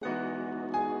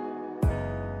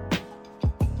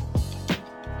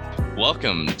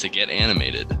Welcome to Get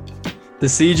Animated. The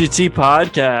CGT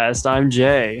podcast. I'm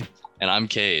Jay. And I'm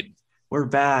Cade. We're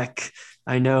back.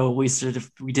 I know we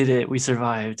did it. We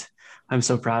survived. I'm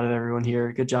so proud of everyone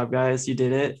here. Good job, guys. You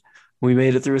did it. We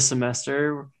made it through a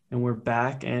semester and we're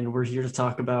back and we're here to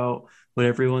talk about what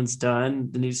everyone's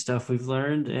done, the new stuff we've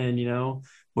learned, and,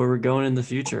 where we're going in the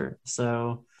future.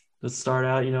 So let's start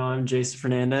out. I'm Jason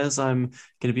Fernandez. I'm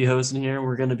going to be hosting here.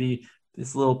 We're going to be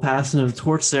this little passing of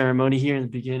torch ceremony here in the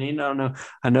beginning. I don't know.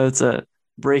 I know it's a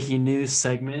breaking news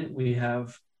segment. We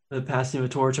have the passing of a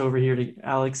torch over here to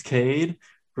Alex Cade.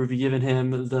 We'll be giving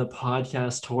him the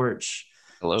podcast torch.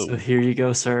 Hello. So here you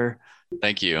go, sir.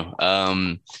 Thank you.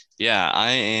 I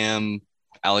am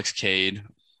Alex Cade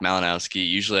Malinowski.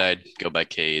 Usually I'd go by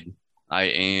Cade. I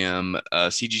am a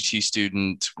CGT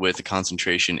student with a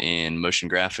concentration in motion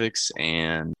graphics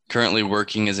and currently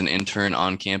working as an intern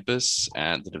on campus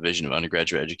at the Division of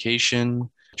Undergraduate Education,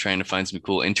 trying to find some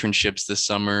cool internships this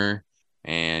summer.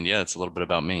 And yeah, that's a little bit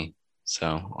about me.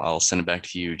 So I'll send it back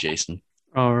to you, Jason.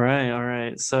 All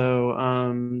right.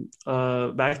 So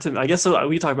back to, I guess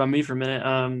we talk about me for a minute.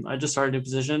 I just started a new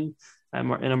position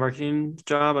in a marketing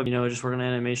job. Just working on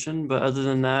animation. But other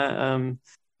than that,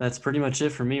 that's pretty much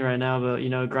it for me right now.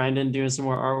 But, grinding, doing some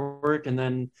more artwork, and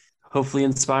then hopefully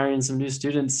inspiring some new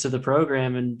students to the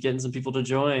program and getting some people to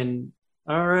join.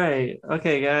 All right.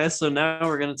 Okay, guys. So now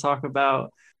we're going to talk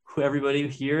about who everybody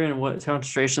here and what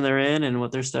concentration they're in and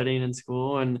what they're studying in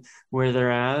school and where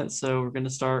they're at. So we're going to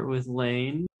start with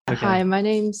Lane. Okay. Hi, my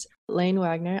name's Lane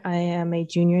Wagner. I am a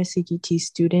junior CGT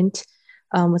student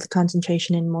with a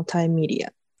concentration in multimedia.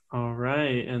 All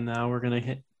right. And now we're going to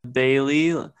hit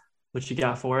Bailey. What you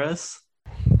got for us?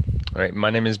 All right. My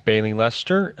name is Bailey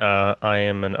Lester. I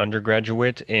am an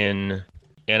undergraduate in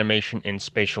animation and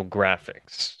spatial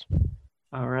graphics.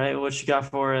 All right. What you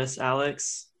got for us,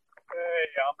 Alex? Hey,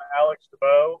 I'm Alex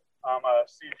DeBow. I'm a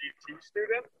CGT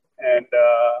student, and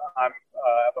I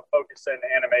have a focus in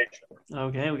animation.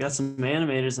 Okay, we got some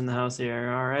animators in the house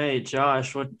here. All right,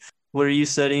 Josh, what are you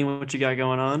studying? What you got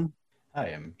going on? Hi,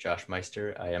 I'm Josh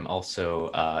Meister. I am also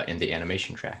in the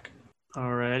animation track.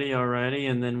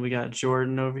 Alrighty. And then we got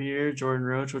Jordan over here. Jordan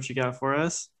Roach, what you got for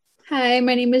us? Hi,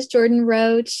 my name is Jordan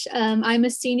Roach. I'm a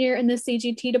senior in the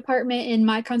CGT department, and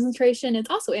my concentration is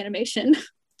also animation.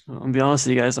 Well, I'll be honest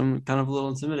with you guys, I'm kind of a little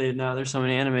intimidated now. There's so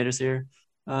many animators here.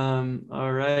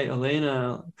 All right,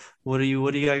 Elena, what do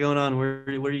you got going on?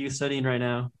 What are you studying right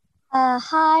now?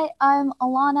 Hi, I'm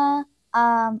Alana.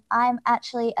 I'm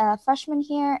actually a freshman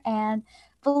here, and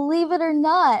believe it or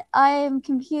not, I am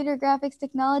computer graphics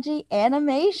technology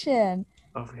animation.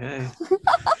 Okay.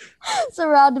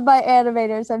 Surrounded by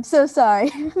animators. I'm so sorry.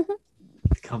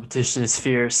 The competition is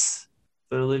fierce.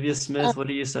 But Olivia Smith, what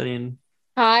are you studying?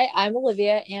 Hi, I'm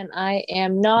Olivia, and I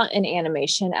am not in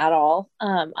animation at all.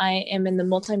 I am in the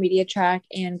multimedia track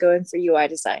and going for UI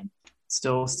design.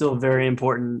 Still very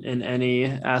important in any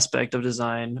aspect of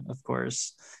design, of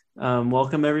course.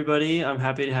 Welcome, everybody. I'm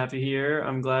happy to have you here.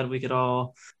 I'm glad we could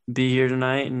all be here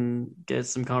tonight and get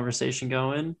some conversation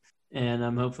going. And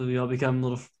hopefully we all become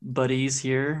little buddies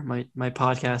here, my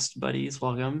podcast buddies.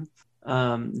 Welcome,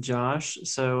 Josh.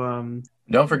 So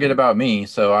don't forget about me.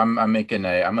 So I'm going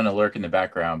to lurk in the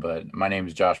background, but my name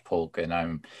is Josh Polk and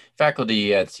I'm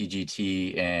faculty at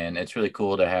CGT, and it's really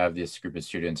cool to have this group of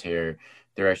students here.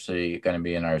 They're actually going to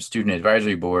be in our student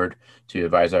advisory board to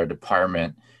advise our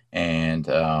department, and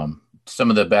some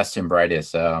of the best and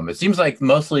brightest. It seems like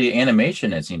mostly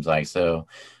animation, it seems like. So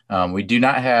we do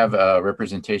not have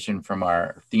representation from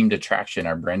our themed attraction,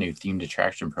 our brand new themed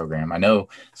attraction program. I know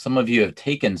some of you have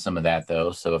taken some of that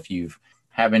though. So if you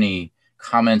have any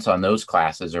comments on those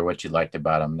classes or what you liked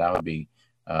about them, that would be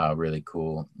really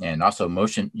cool. And also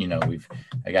motion,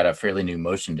 I got a fairly new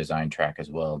motion design track as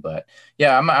well. But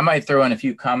yeah, I might throw in a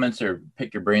few comments or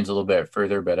pick your brains a little bit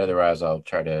further, but otherwise I'll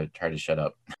try to shut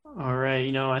up. All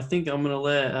right. I think I'm going to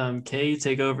let Kay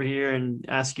take over here and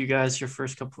ask you guys your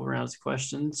first couple of rounds of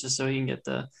questions, just so he can get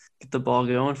the ball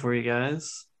going for you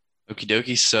guys. Okie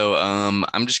dokie. So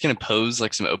I'm just going to pose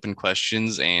like some open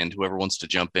questions, and whoever wants to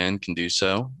jump in can do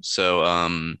so.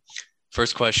 So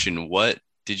first question, what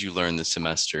did you learn this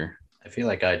semester? I feel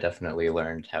like I definitely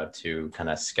learned how to kind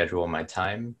of schedule my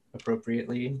time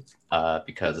appropriately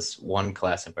because one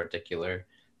class in particular,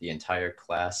 the entire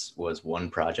class was one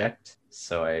project.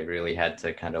 So I really had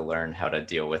to kind of learn how to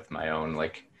deal with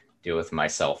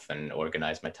myself and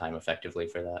organize my time effectively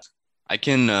for that. I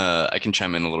can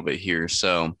chime in a little bit here.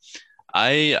 So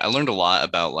I learned a lot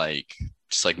about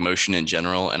just motion in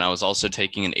general. And I was also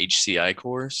taking an HCI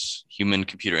course, human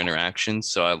computer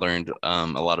interactions. So I learned a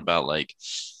lot about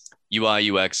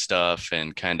UI UX stuff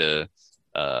and kind of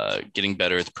getting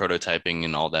better at prototyping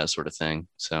and all that sort of thing.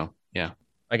 So yeah.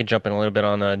 I can jump in a little bit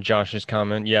on Josh's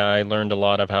comment. Yeah, I learned a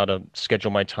lot of how to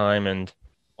schedule my time and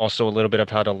also a little bit of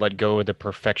how to let go of the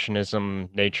perfectionism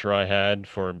nature I had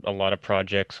for a lot of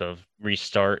projects of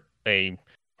restart a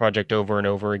project over and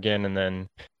over again and then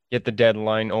get the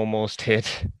deadline almost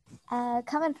hit.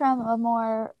 Coming from a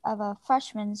more of a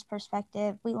freshman's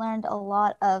perspective, we learned a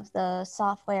lot of the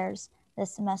softwares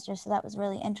this semester, so that was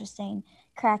really interesting.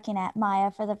 Cracking at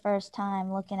Maya for the first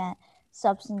time, looking at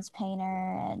Substance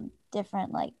Painter and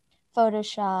different like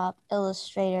Photoshop,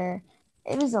 Illustrator.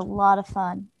 It was a lot of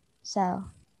fun. So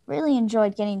really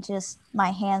enjoyed getting just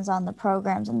my hands on the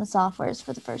programs and the softwares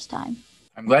for the first time.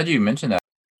 I'm glad you mentioned that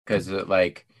because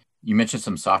like you mentioned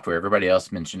some software. Everybody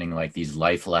else mentioning like these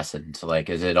life lessons. Like,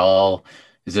 is it all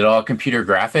computer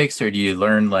graphics, or do you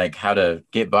learn like how to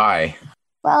get by?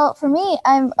 Well, for me,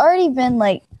 I've already been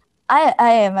like, I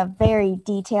am a very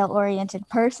detail-oriented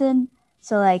person.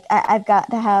 So like I've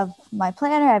got to have my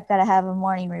planner, I've got to have a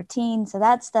morning routine. So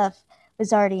that stuff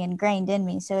was already ingrained in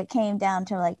me. So it came down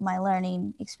to like my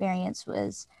learning experience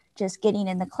was just getting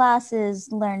in the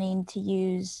classes, learning to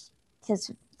use,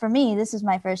 because for me, this is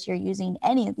my first year using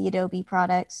any of the Adobe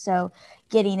products. So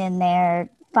getting in there,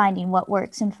 finding what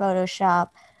works in Photoshop,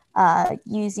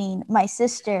 using my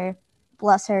sister,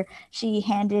 bless her, she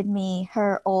handed me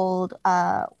her old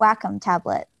Wacom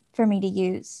tablet for me to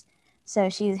use. So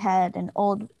she had an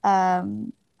old, I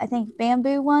think,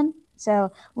 bamboo one.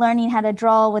 So learning how to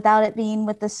draw without it being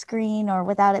with the screen or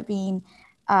without it being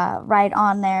right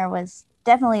on there was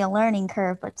definitely a learning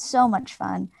curve, but so much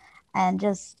fun. And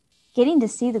just getting to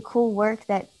see the cool work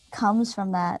that comes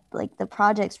from that. Like the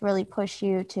projects really push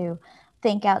you to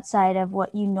think outside of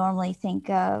what you normally think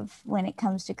of when it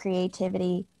comes to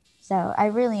creativity. So I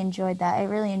really enjoyed that. I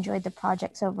really enjoyed the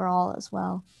projects overall as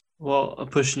well. Well,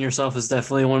 pushing yourself is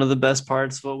definitely one of the best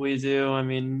parts of what we do. I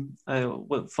mean,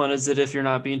 what fun is it if you're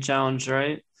not being challenged,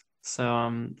 right?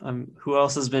 So, who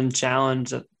else has been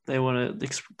challenged that they want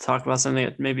to talk about something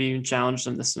that maybe even challenged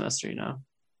them this semester, you know?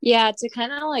 Yeah, to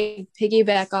kind of like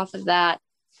piggyback off of that,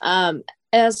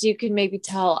 as you can maybe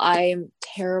tell, I'm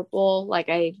terrible. Like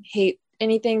I hate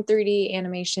anything 3D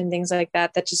animation, things like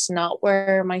that. That's just not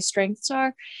where my strengths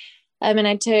are. I mean,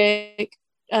 I took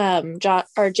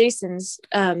Jason's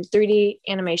 3D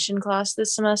animation class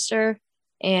this semester,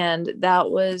 and that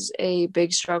was a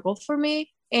big struggle for me.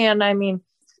 And I mean,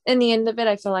 in the end of it,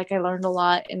 I feel like I learned a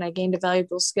lot and I gained a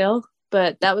valuable skill,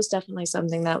 but that was definitely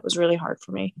something that was really hard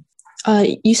for me.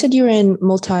 You said you were in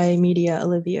multimedia,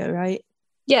 Olivia, right?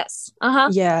 Yes.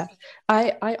 Yeah.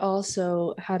 I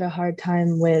also had a hard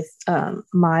time with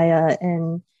Maya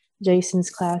and Jason's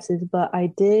classes, but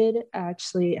I did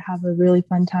actually have a really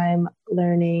fun time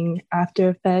learning After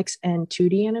Effects and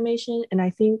 2D animation. And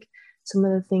I think some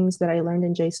of the things that I learned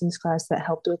in Jason's class that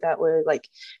helped with that were like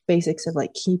basics of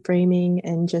like keyframing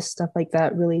and just stuff like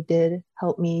that really did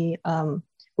help me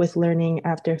with learning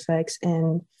After Effects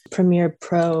and Premiere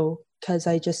Pro, because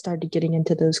I just started getting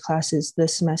into those classes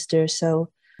this semester. So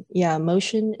yeah,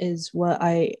 motion is what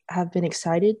I have been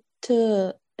excited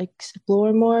to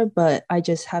explore more, but I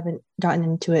just haven't gotten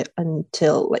into it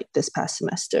until like this past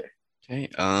semester. Okay.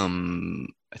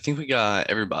 I think we got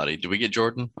everybody. Did we get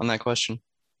Jordan on that question?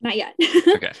 Not yet.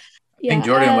 Okay. Yeah, I think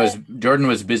Jordan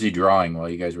was busy drawing while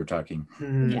you guys were talking.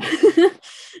 Yeah.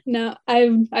 No,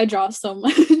 I draw so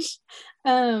much.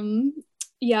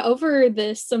 Yeah, over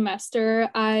this semester,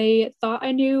 I thought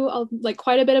I knew like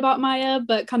quite a bit about Maya,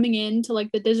 but coming into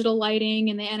like the digital lighting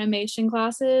and the animation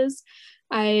classes,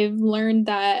 I've learned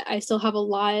that I still have a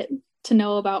lot to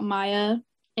know about Maya,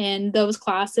 and those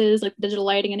classes, like digital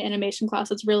lighting and animation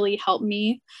classes, really helped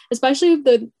me, especially with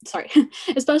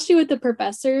the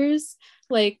professors.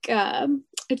 Like I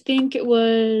think it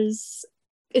was,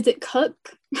 is it Cook?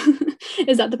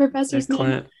 Is that the professor's name?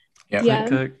 Clint. Yeah. Yeah. Clint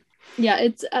Cook. Yeah,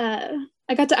 it's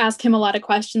I got to ask him a lot of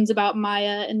questions about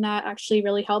Maya, and that actually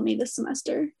really helped me this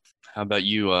semester. How about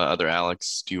you, other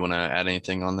Alex? Do you want to add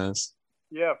anything on this?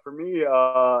 Yeah, for me,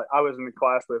 I was in the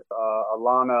class with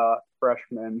Alana,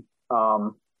 freshman,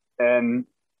 and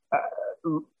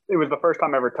it was the first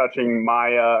time ever touching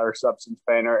Maya or Substance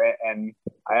Painter, and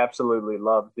I absolutely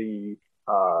loved the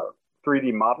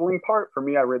 3D modeling part. For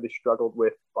me, I really struggled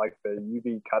with like the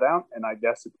UV cutout, and I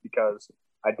guess it's because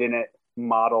I didn't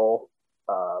model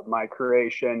my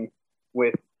creation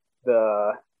with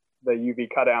the UV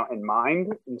cutout in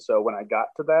mind, and so when I got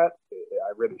to that,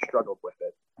 I really struggled with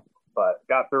it, but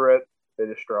got through it,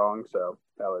 finished strong, so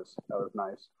that was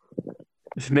nice.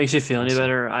 If it makes you feel any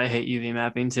better, I hate UV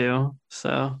mapping too.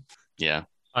 So Yeah,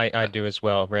 I do as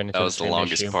well. Ran into That was the same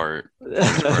longest issue. part.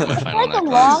 Longest part of my final in Like a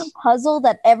that long class. puzzle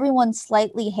that everyone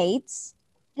slightly hates.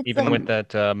 It's Even like, with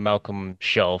that Malcolm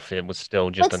shelf, it was still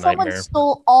just like a someone nightmare.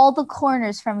 stole all the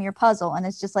corners from your puzzle, and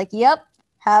it's just like, yep,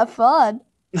 have fun.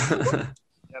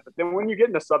 Yeah, but then when you get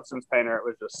into Substance Painter, it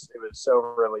was so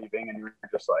relieving, and you were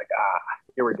just like,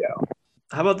 here we go.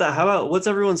 How about that? How about what's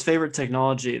everyone's favorite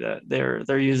technology that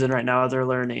they're using right now? They're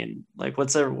learning. Like,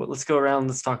 let's go around.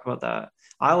 Let's talk about that.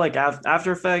 I like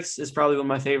After Effects is probably one of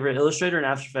my favorite. Illustrator and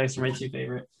After Effects are my two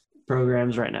favorite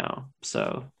programs right now.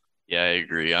 So Yeah, I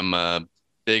agree. I'm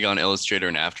big on Illustrator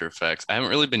and After Effects. I haven't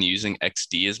really been using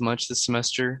XD as much this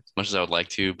semester, as much as I would like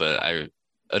to, but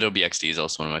Adobe XD is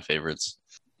also one of my favorites.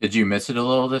 Did you miss it a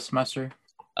little this semester?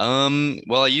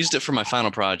 Well, I used it for my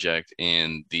final project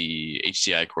and the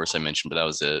HCI course I mentioned, but that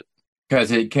was it.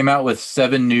 Because it came out with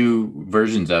 7 new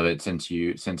versions of it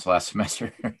since last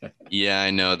semester. Yeah,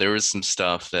 I know. There was some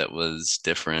stuff that was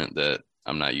different that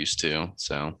I'm not used to.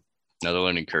 So another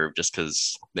learning curve just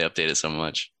because they updated so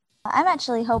much. I'm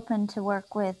actually hoping to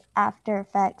work with After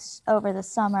Effects over the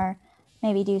summer,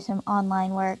 maybe do some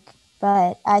online work.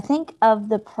 But I think of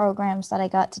the programs that I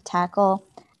got to tackle,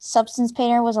 Substance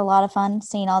Painter was a lot of fun,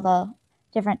 seeing all the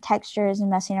different textures and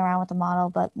messing around with the model.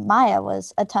 But Maya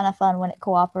was a ton of fun when it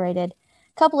cooperated.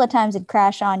 A couple of times it'd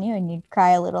crash on you and you'd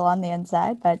cry a little on the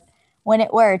inside. But when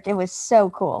it worked, it was so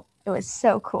cool. It was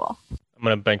so cool. I'm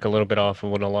gonna bank a little bit off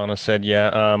of what Alana said. Yeah,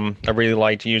 I really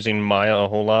liked using Maya a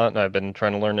whole lot. I've been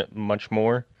trying to learn it much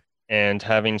more, and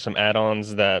having some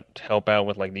add-ons that help out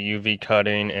with like the UV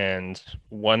cutting and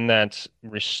one that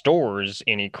restores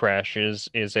any crashes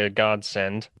is a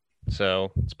godsend.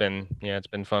 So it's been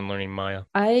fun learning Maya.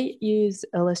 I use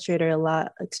Illustrator a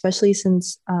lot, especially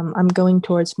since I'm going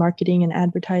towards marketing and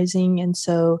advertising. And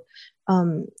so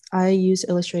I use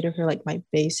Illustrator for like my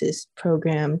basis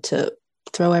program to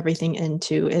throw everything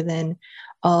into, and then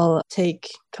I'll take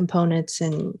components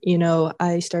and,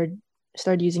 I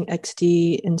started using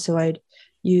XD. And so I'd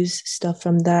use stuff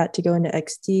from that to go into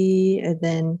XD. And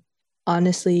then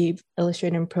honestly,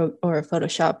 Illustrator and or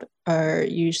Photoshop are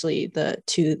usually the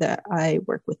two that I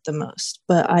work with the most.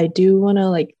 But I do want to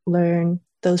like learn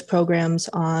those programs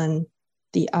on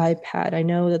the iPad. I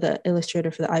know that the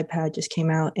Illustrator for the iPad just came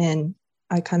out, and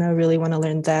I kind of really want to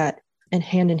learn that and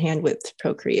hand in hand with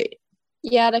Procreate.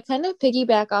 Yeah, to kind of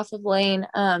piggyback off of Lane,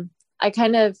 I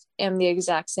kind of am the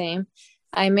exact same.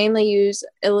 I mainly use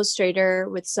Illustrator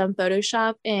with some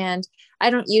Photoshop, and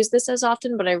I don't use this as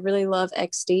often, but I really love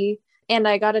XD. And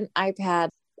I got an iPad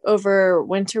over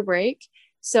winter break,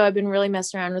 so I've been really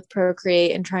messing around with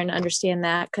Procreate and trying to understand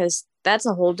that, because that's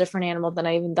a whole different animal than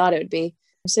I even thought it would be.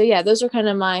 So yeah, those are kind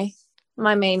of my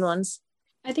main ones.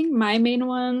 I think my main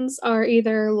ones are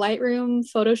either Lightroom,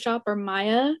 Photoshop, or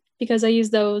Maya, because I use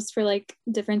those for like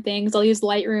different things. I'll use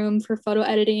Lightroom for photo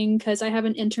editing because I have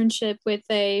an internship with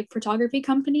a photography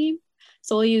company.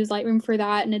 So I'll use Lightroom for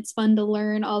that, and it's fun to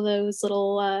learn all those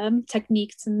little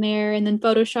techniques in there. And then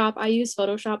Photoshop, I use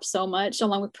Photoshop so much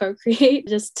along with Procreate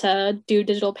just to do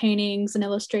digital paintings and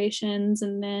illustrations,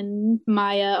 and then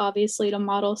Maya obviously to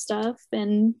model stuff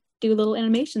and do little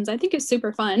animations. I think it's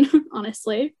super fun,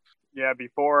 honestly. Yeah,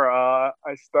 before I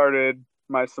started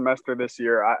my semester this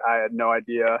year, I had no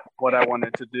idea what I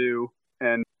wanted to do,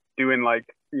 and doing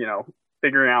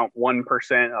figuring out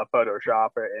 1% of Photoshop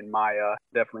and Maya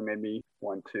definitely made me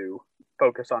want to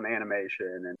focus on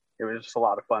animation, and it was just a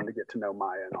lot of fun to get to know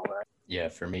Maya and all that. Yeah,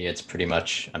 for me, it's pretty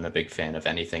much, I'm a big fan of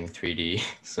anything 3D,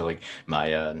 so like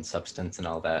Maya and Substance and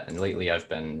all that. And lately I've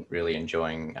been really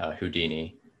enjoying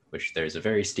Houdini, which there's a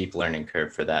very steep learning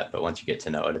curve for that, but once you get to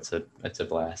know it, it's a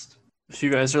blast. If you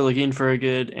guys are looking for a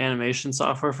good animation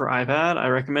software for iPad, I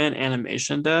recommend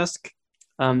Animation Desk.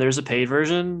 There's a paid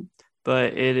version,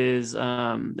 but it is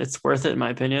it's worth it in my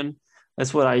opinion.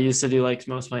 That's what I used to do like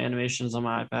most of my animations on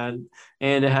my iPad,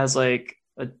 and it has like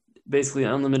basically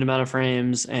an unlimited amount of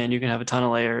frames, and you can have a ton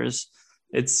of layers.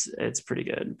 It's pretty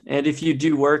good. And if you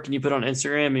do work and you put it on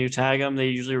Instagram and you tag them, they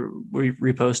usually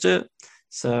repost it.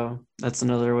 So that's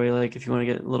another way. Like if you want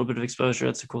to get a little bit of exposure,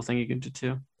 that's a cool thing you can do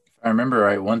too. I remember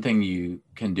right, one thing you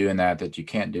can do in that you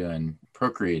can't do in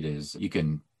Procreate is you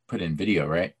can put in video,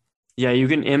 right? Yeah, you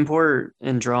can import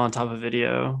and draw on top of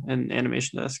video in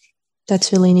Animation Desk.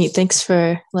 That's really neat. Thanks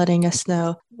for letting us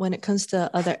know. When it comes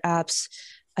to other apps,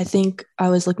 I think I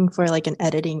was looking for like an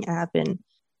editing app, and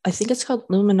I think it's called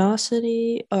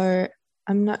Luminosity, or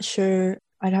I'm not sure.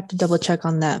 I'd have to double check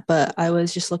on that, but I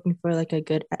was just looking for like a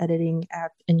good editing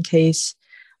app in case.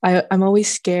 I'm always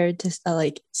scared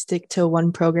to stick to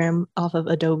one program off of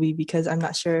Adobe because I'm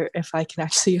not sure if I can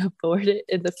actually afford it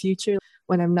in the future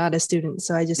when I'm not a student.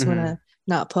 So I just want to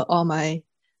not put all my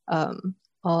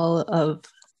all of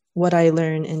what I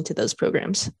learn into those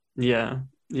programs. Yeah,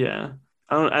 yeah.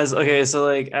 I don't as okay, so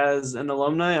like as an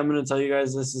alumni, I'm gonna tell you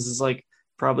guys this is like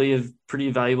probably a pretty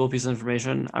valuable piece of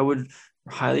information. I would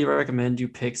highly recommend you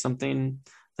pick something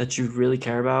that you really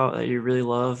care about, that you really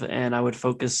love, and I would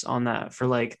focus on that for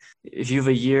like if you have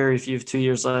a year, if you have 2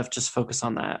 years left, just focus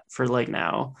on that for like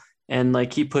now and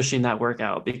like keep pushing that work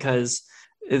out because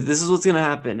this is what's going to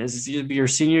happen is it's going to be your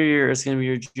senior year, it's going to be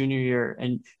your junior year,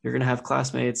 and you're going to have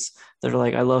classmates that are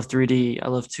like, I love 3D, I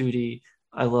love 2D,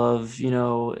 I love,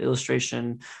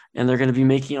 illustration, and they're going to be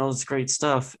making all this great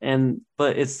stuff.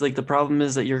 But it's like the problem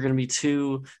is that you're going to be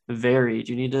too varied.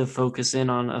 You need to focus in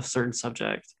on a certain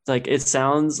subject. Like it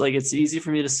sounds like it's easy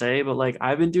for me to say, but like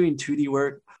I've been doing 2D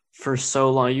work for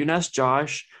so long. You can ask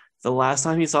Josh. The last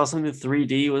time he saw something in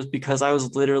 3D was because I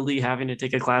was literally having to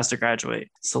take a class to graduate.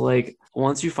 So like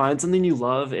once you find something you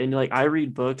love and like I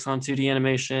read books on 2D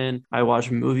animation, I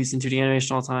watch movies in 2D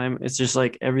animation all the time. It's just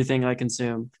like everything I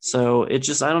consume. So it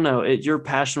just I don't know, your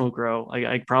passion will grow.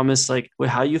 I promise like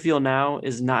how you feel now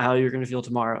is not how you're gonna feel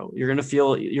tomorrow. You're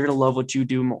gonna love what you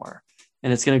do more.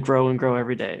 And it's gonna grow and grow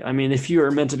every day. I mean, if you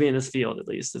are meant to be in this field, at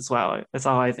least that's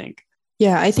how I think.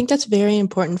 Yeah, I think that's very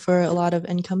important for a lot of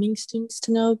incoming students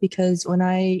to know because when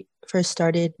I first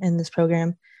started in this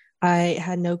program, I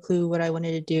had no clue what I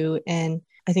wanted to do. And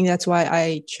I think that's why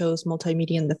I chose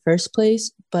multimedia in the first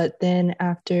place. But then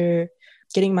after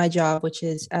getting my job, which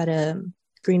is at a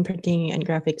screen printing and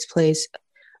graphics place,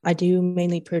 I do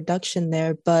mainly production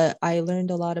there, but I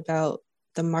learned a lot about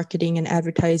the marketing and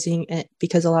advertising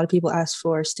because a lot of people ask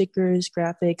for stickers,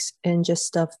 graphics, and just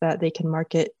stuff that they can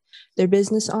market their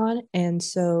business on. And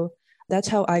so that's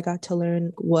how I got to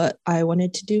learn what I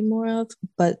wanted to do more of,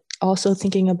 but also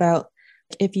thinking about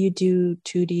if you do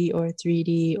 2D or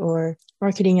 3D or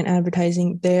marketing and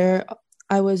advertising there,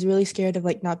 I was really scared of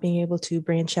like not being able to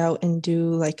branch out and do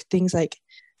like things like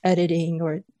editing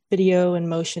or video and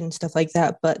motion and stuff like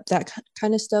that. But that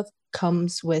kind of stuff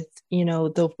comes with,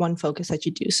 the one focus that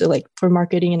you do. So like for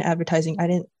marketing and advertising, I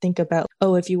didn't think about,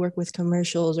 if you work with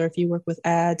commercials or if you work with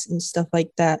ads and stuff like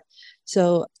that.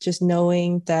 So just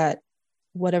knowing that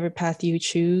whatever path you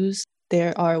choose,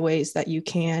 there are ways that you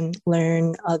can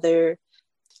learn other,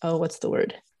 what's the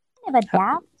word? Kind of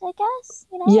adapt, I guess,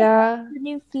 Yeah. Like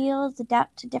new fields,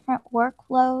 adapt to different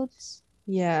workloads.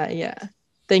 Yeah.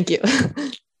 Thank you.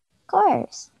 Of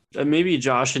course. Maybe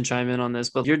Josh can chime in on this,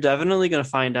 but you're definitely going to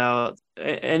find out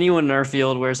anyone in our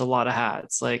field wears a lot of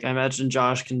hats. Like I imagine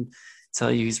Josh can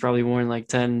tell you he's probably worn like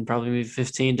 10, probably maybe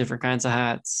 15 different kinds of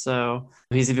hats. So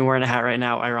he's even wearing a hat right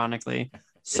now, ironically.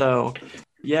 So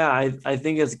yeah, I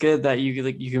think it's good that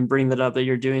you can bring that up, that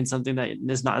you're doing something that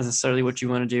is not necessarily what you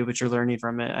want to do, but you're learning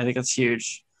from it. I think that's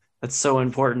huge. That's so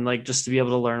important, like just to be able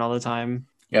to learn all the time.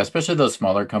 Yeah, especially those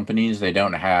smaller companies, they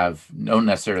don't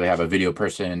necessarily have a video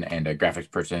person and a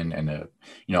graphics person and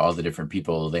all the different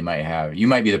people they might have. You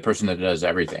might be the person that does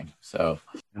everything. So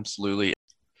absolutely.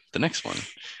 The next one.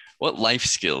 What life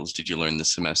skills did you learn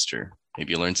this semester?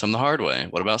 Maybe you learned some the hard way.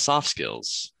 What about soft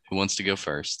skills? Who wants to go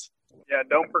first? Yeah,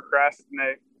 don't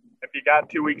procrastinate. If you got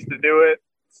 2 weeks to do it,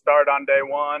 start on day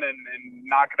one and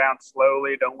knock it out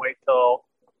slowly. Don't wait till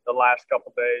the last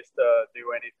couple days to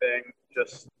do anything.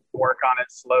 Just work on it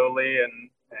slowly and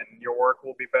your work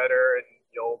will be better and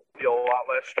you'll feel a lot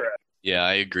less stress. Yeah,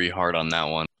 I agree hard on that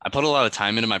one. I put a lot of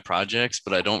time into my projects,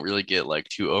 but I don't really get like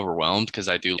too overwhelmed because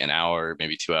I do an hour,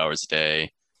 maybe 2 hours a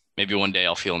day. Maybe one day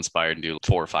I'll feel inspired and do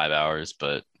 4 or 5 hours,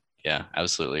 but yeah,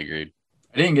 absolutely agreed.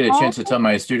 I didn't get a chance to tell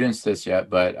my students this yet,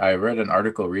 but I read an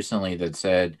article recently that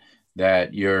said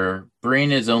that your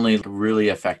brain is only really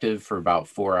effective for about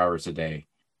 4 hours a day.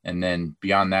 And then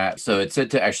beyond that, so it's said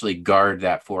to actually guard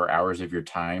that 4 hours of your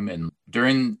time. And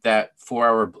during that 4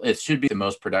 hour, it should be the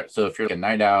most productive. So if you're like a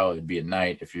night owl, it'd be at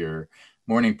night. If you're a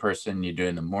morning person, you do it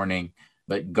in the morning,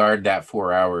 but guard that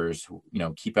 4 hours,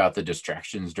 keep out the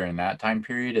distractions during that time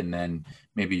period. And then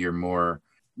maybe your more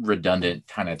redundant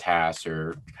kind of tasks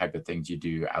or type of things you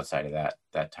do outside of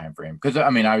that time frame. Because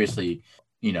I mean, obviously,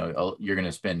 you're going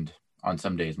to spend on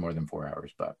some days more than 4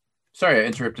 hours, but sorry, I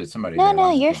interrupted somebody.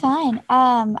 No, you're fine.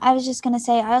 I was just going to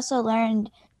say, I also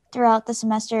learned throughout the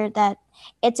semester that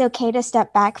it's okay to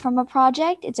step back from a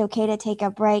project. It's okay to take a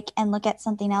break and look at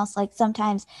something else. Like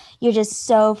sometimes you're just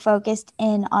so focused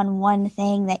in on one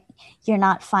thing that you're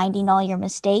not finding all your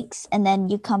mistakes. And then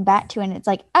you come back to it and it's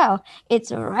like, oh,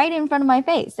 it's right in front of my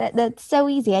face. That's so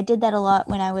easy. I did that a lot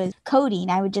when I was coding.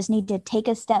 I would just need to take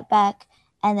a step back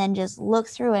and then just look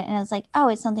through it. And it's like, oh,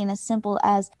 it's something as simple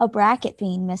as a bracket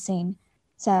being missing.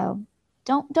 So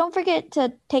don't forget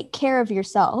to take care of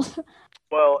yourself.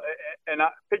 Well, and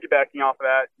piggybacking off of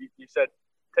that, you said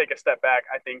take a step back.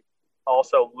 I think a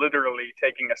also literally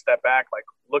taking a step back, like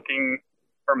looking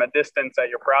from a distance at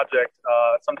your project.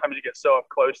 Sometimes you get so up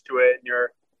close to it and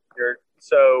you're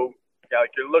so,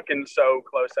 like you're looking so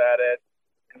close at it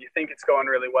and you think it's going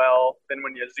really well. Then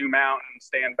when you zoom out and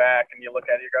stand back and you look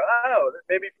at it, you go, oh,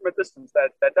 maybe from a distance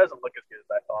that doesn't look as good as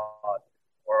I thought.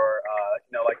 Or,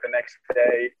 like the next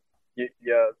day,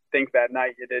 you think that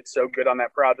night you did so good on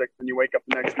that project, and you wake up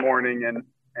the next morning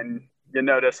and you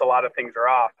notice a lot of things are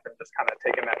off, and just kind of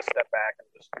taking that step back and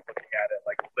just looking at it,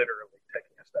 like literally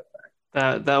taking a step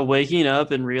back. That waking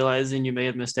up and realizing you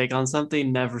made a mistake on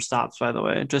something never stops, by the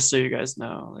way, just so you guys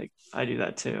know. Like, I do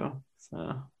that too.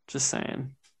 So just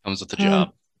saying. Comes with the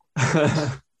job.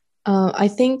 I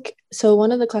think so.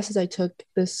 One of the classes I took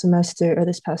this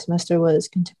past semester was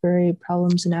contemporary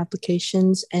problems and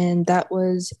applications. And that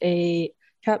was a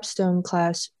capstone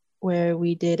class where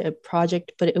we did a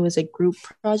project, but it was a group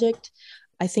project.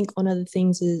 I think one of the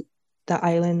things that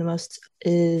I learned the most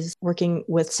is working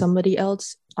with somebody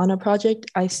else on a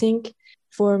project. I think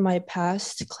for my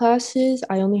past classes,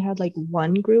 I only had like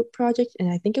one group project,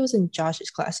 and I think it was in Josh's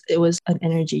class. It was an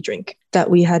energy drink that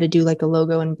we had to do like a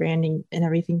logo and branding and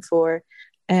everything for.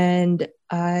 And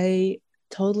I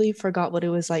totally forgot what it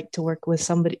was like to work with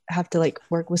somebody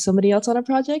else on a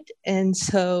project. And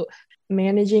so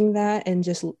managing that and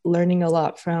just learning a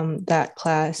lot from that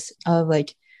class of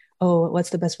like, oh,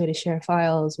 what's the best way to share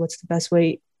files? What's the best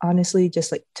way, honestly,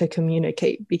 just like to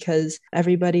communicate, because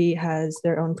everybody has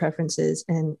their own preferences.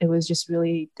 And it was just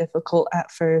really difficult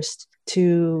at first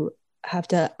to have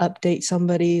to update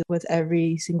somebody with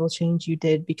every single change you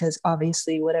did, because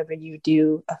obviously whatever you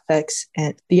do affects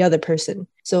the other person.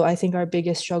 So I think our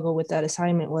biggest struggle with that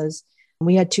assignment was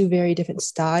we had two very different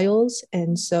styles.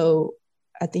 And so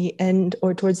at the end,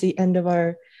 or towards the end of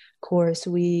our course,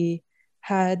 we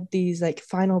had these like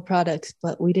final products,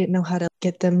 but we didn't know how to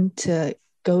get them to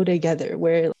go together,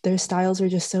 where their styles were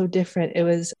just so different. It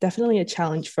was definitely a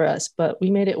challenge for us, but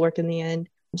we made it work in the end.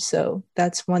 So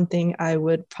that's one thing I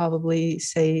would probably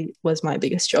say was my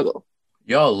biggest struggle.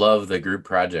 Y'all love the group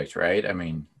project, right? I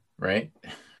mean, right?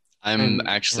 I'm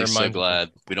actually so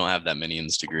glad we don't have that many in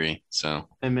this degree. So,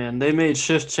 hey man, they made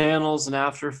shift channels and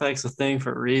After Effects a thing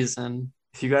for a reason.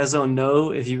 If you guys don't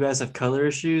know, if you guys have color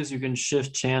issues, you can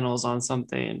shift channels on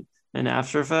something in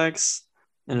After Effects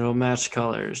and it'll match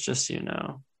colors, just so you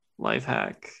know. Life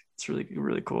hack. It's really,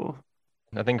 really cool.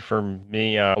 I think for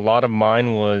me, a lot of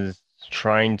mine was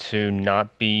trying to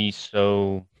not be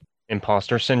so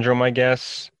imposter syndrome, I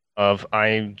guess.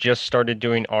 I just started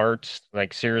doing art,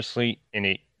 like seriously,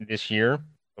 this year.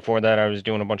 Before that, I was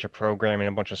doing a bunch of programming,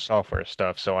 a bunch of software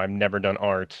stuff. So I've never done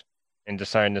art. And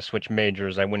deciding to switch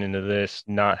majors, I went into this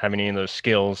not having any of those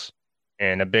skills.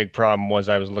 And a big problem was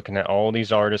I was looking at all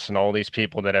these artists and all these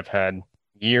people that have had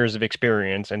years of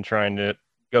experience and trying to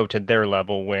go to their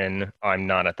level when I'm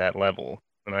not at that level.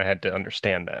 And I had to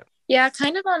understand that. Yeah,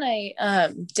 kind of on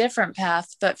a different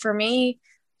path. But for me,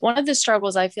 one of the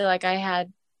struggles I feel like I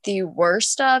had the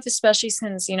worst of, especially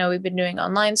since, we've been doing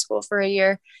online school for a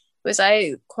year, was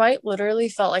I quite literally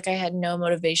felt like I had no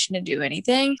motivation to do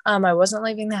anything. I wasn't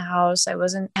leaving the house. I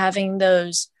wasn't having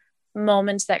those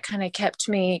moments that kind of kept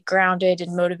me grounded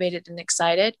and motivated and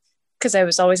excited, because I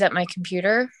was always at my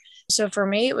computer. So for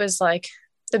me, it was like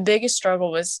the biggest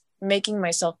struggle was making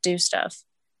myself do stuff,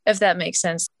 if that makes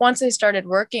sense. Once I started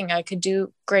working, I could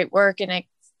do great work and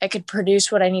I could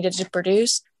produce what I needed to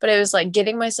produce. But it was like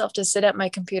getting myself to sit at my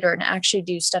computer and actually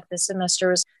do stuff this semester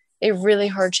was a really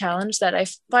hard challenge that I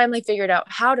finally figured out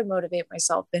how to motivate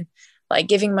myself, and like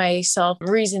giving myself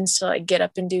reasons to like get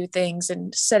up and do things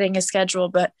and setting a schedule.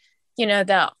 But,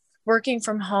 that working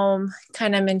from home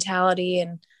kind of mentality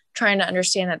and trying to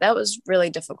understand that was really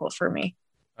difficult for me.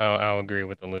 I'll agree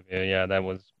with Olivia. Yeah, that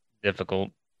was difficult.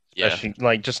 Especially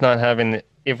like just not having,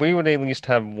 if we would at least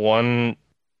have one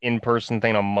in-person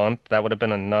thing a month, that would have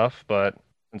been enough. But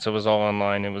since it was all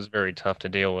online, it was very tough to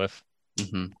deal with.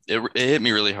 Mm-hmm. It hit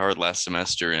me really hard last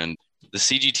semester, and the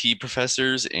CGT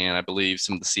professors and I believe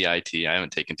some of the CIT, I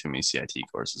haven't taken too many CIT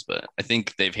courses, but I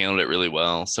think they've handled it really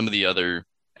well. Some of the other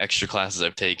extra classes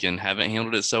I've taken haven't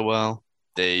handled it so well.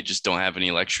 They just don't have any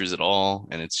lectures at all,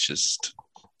 and it's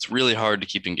really hard to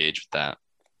keep engaged with that.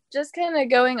 Just kind of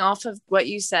going off of what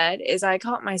you said is I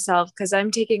caught myself, because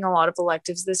I'm taking a lot of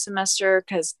electives this semester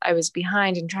because I was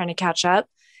behind and trying to catch up.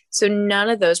 So none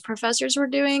of those professors were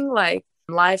doing like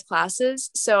live classes.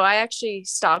 So I actually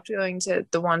stopped going to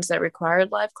the ones that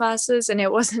required live classes. And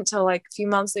it wasn't until like a few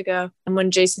months ago, and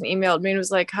when Jason emailed me and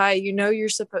was like, hi, you're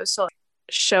supposed to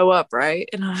show up, right?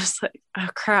 And I was like, oh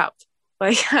crap,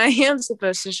 like I am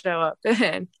supposed to show up.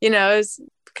 And it's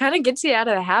kind of gets you out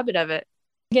of the habit of it.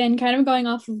 Again, kind of going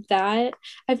off of that,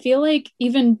 I feel like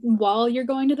even while you're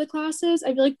going to the classes,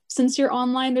 I feel like since you're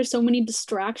online, there's so many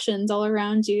distractions all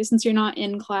around you since you're not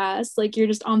in class. Like you're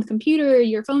just on the computer,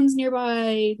 your phone's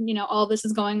nearby, all this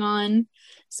is going on.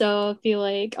 So I feel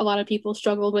like a lot of people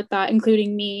struggled with that,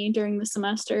 including me during the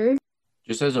semester.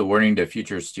 Just as a warning to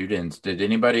future students, did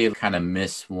anybody kind of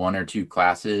miss one or two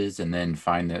classes and then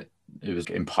find that it was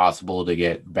impossible to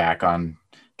get back on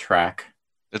track?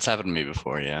 That's happened to me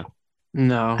before, yeah.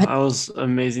 No, I was an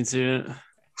amazing student.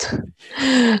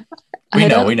 We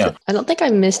know. I don't think I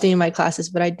missed any of my classes,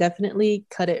 but I definitely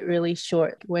cut it really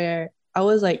short where I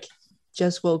was like,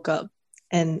 just woke up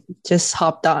and just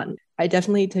hopped on. I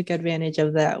definitely took advantage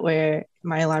of that where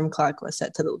my alarm clock was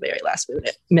set to the very last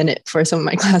minute for some of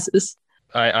my classes.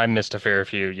 I missed a fair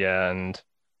few, yeah, and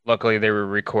luckily they were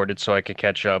recorded so I could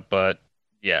catch up, but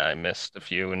yeah, I missed a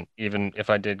few, and even if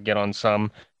I did get on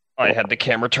some, I had the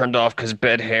camera turned off because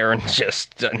bed hair and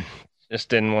just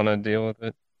didn't want to deal with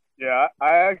it. Yeah,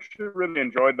 I actually really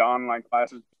enjoyed the online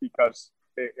classes because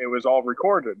it was all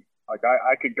recorded. Like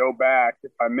I could go back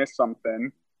if I missed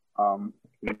something, and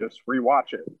just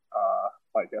rewatch it.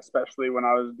 Like especially when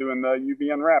I was doing the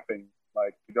UV unwrapping,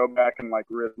 like to go back and like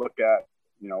really look at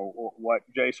what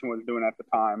Jason was doing at the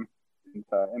time and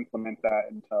to implement that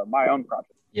into my own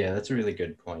project. Yeah, that's a really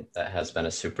good point. That has been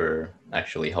a super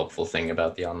actually helpful thing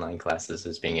about the online classes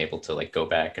is being able to like go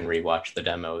back and rewatch the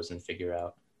demos and figure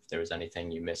out if there was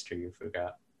anything you missed or you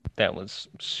forgot. That was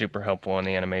super helpful on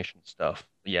the animation stuff.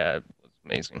 Yeah, it was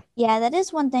amazing. Yeah, that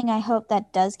is one thing I hope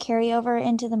that does carry over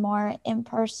into the more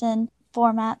in-person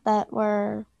format that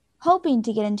we're hoping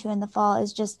to get into in the fall,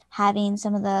 is just having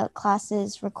some of the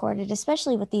classes recorded,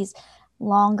 especially with these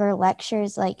longer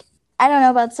lectures. Like, I don't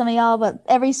know about some of y'all, but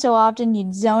every so often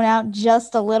you'd zone out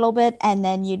just a little bit and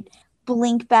then you'd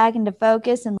blink back into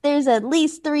focus and there's at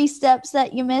least 3 steps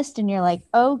that you missed and you're like,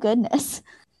 oh goodness,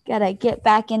 gotta get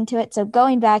back into it. So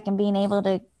going back and being able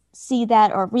to see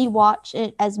that or rewatch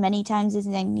it as many times as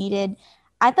they needed,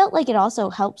 I felt like it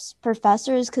also helps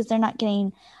professors because they're not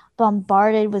getting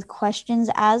bombarded with questions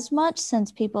as much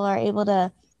since people are able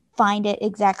to find it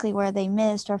exactly where they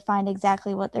missed or find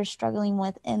exactly what they're struggling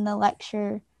with in the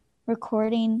lecture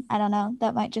recording. I don't know.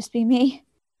 That might just be me.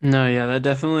 No, yeah, that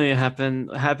definitely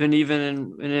happened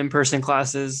even in in-person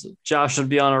classes. Josh would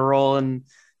be on a roll and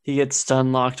he gets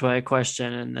stun locked by a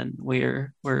question, and then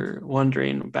we're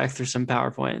wondering back through some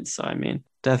PowerPoints. So I mean,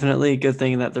 definitely a good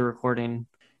thing that they're recording.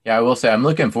 Yeah, I will say I'm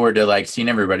looking forward to like seeing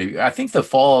everybody. I think the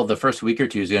fall, the first week or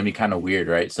two is going to be kind of weird,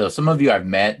 right? So some of you I've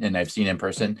met and I've seen in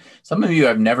person. Some of you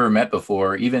I've never met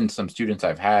before. Even some students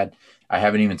I've had, I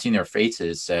haven't even seen their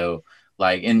faces. So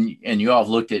like, and you all have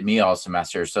looked at me all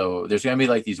semester. So there's going to be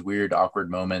like these weird,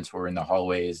 awkward moments where we're in the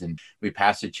hallways and we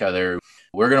pass each other.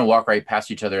 We're going to walk right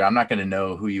past each other. I'm not going to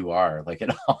know who you are like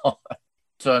at all.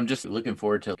 So I'm just looking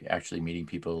forward to actually meeting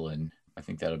people, and I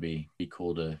think that'll be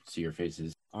cool to see your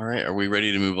faces. All right. Are we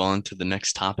ready to move on to the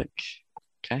next topic?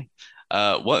 Okay.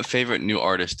 What favorite new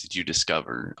artist did you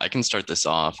discover? I can start this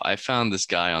off. I found this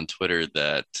guy on Twitter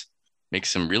that makes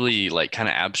some really like kind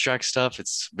of abstract stuff.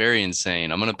 It's very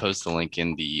insane. I'm going to post the link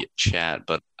in the chat,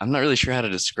 but I'm not really sure how to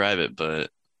describe it, but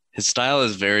his style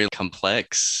is very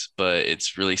complex, but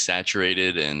it's really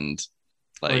saturated and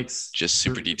like just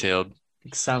super detailed.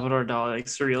 Like Salvador Dali, like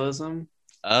surrealism?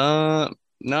 No,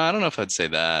 I don't know if I'd say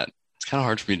that. It's kind of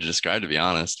hard for me to describe, to be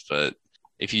honest, but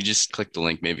if you just click the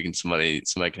link, maybe somebody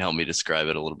can help me describe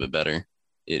it a little bit better.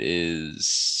 It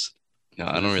is, no,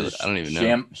 I don't even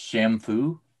know.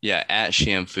 Shamfu? Yeah, at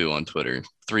Shamfu on Twitter.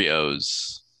 3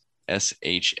 O's.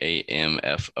 SHAMFOOO.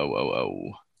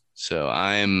 So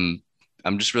I'm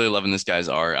just really loving this guy's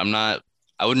art. I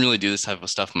wouldn't really do this type of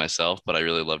stuff myself, but I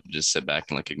really love to just sit back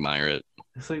and like admire it.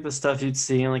 It's like the stuff you'd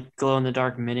see in like glow in the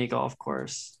dark mini golf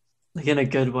course, like in a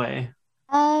good way.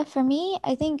 For me,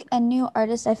 I think a new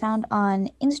artist I found on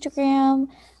Instagram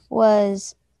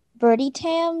was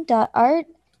birdietam.art,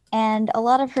 and a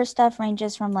lot of her stuff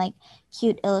ranges from like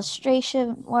cute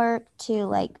illustration work to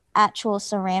like actual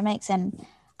ceramics, and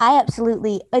I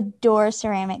absolutely adore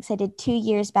ceramics. I did 2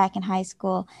 years back in high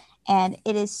school, and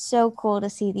it is so cool to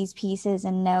see these pieces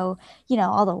and know,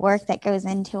 all the work that goes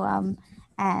into them.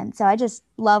 And so I just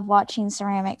love watching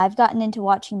ceramic. I've gotten into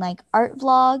watching like art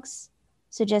vlogs.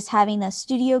 So just having a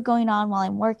studio going on while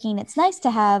I'm working, it's nice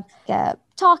to have a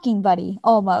talking buddy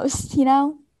almost,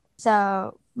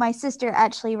 So my sister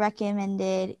actually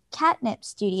recommended Catnip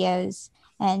Studios,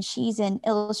 and she's an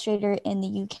illustrator in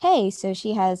the UK. So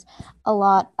she has a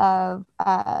lot of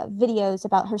videos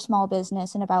about her small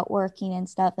business and about working and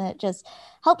stuff. And it just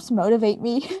helps motivate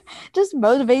me, just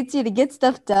motivates you to get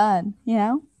stuff done,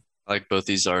 I like both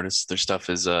these artists. Their stuff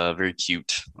is very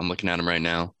cute. I'm looking at them right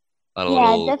now. A lot of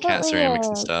Yeah, little cat definitely ceramics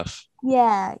and stuff.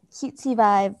 yeah, cutesy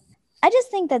vibe. I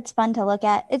just think that's fun to look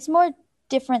at. It's more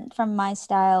different from my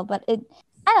style, but I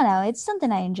don't know, it's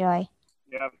something I enjoy.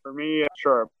 Yeah, for me,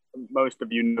 sure, most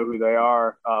of you know who they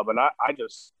are, but I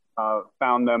just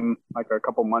found them like a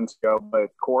couple months ago. But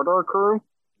Corridor Crew,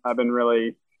 I've been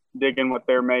really digging what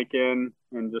they're making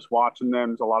and just watching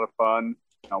them is a lot of fun.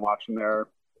 Watching their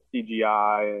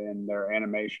CGI and their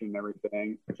animation and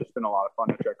everything. It's just been a lot of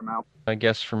fun to check them out. I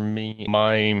guess for me,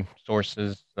 my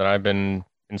sources that I've been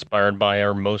inspired by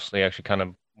are mostly actually kind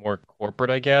of more corporate,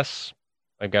 I guess.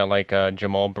 I've got like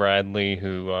Jamal Bradley,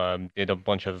 who did a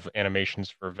bunch of animations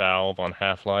for Valve on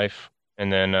Half-Life.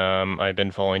 And then I've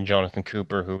been following Jonathan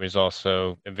Cooper, who is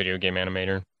also a video game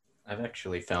animator. I've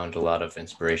actually found a lot of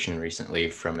inspiration recently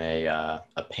from a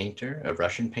painter, a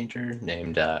Russian painter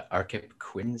named Arkhip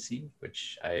Quincy,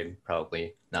 which I'm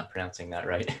probably not pronouncing that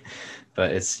right,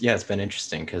 but it's been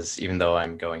interesting because even though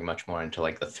I'm going much more into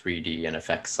like the 3D and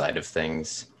effects side of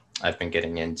things, I've been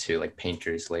getting into like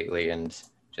painters lately and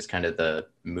just kind of the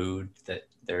mood that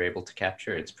they're able to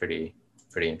capture. It's pretty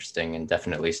interesting and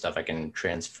definitely stuff I can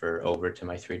transfer over to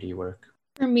my 3D work.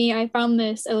 For me, I found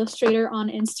this illustrator on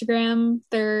Instagram.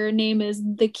 Their name is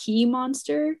The Key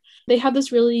Monster. They have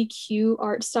this really cute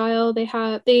art style. They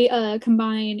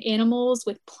combine animals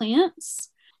with plants,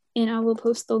 and I will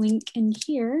post the link in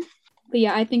here. But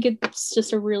yeah, I think it's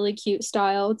just a really cute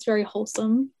style. It's very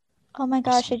wholesome. Oh my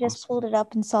gosh, I just pulled it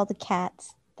up and saw the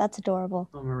cats. That's adorable.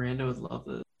 Oh, Miranda would love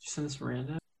this. Did you send this to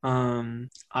Miranda?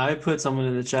 I put someone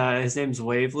in the chat. His name's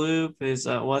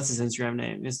Waveloop. What's his Instagram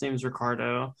name? His name's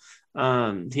Ricardo.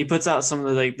 He puts out some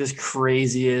of the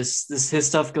his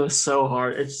stuff goes so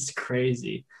hard. It's just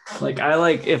crazy.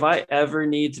 If I ever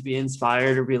need to be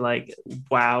inspired or be like,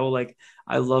 wow, like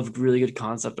I love really good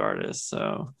concept artists.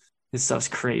 So his stuff's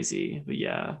crazy. But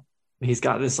yeah, he's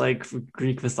got this like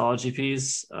Greek mythology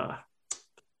piece.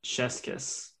 Chef's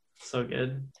kiss. So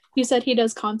good. You said he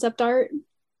does concept art?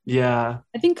 Yeah.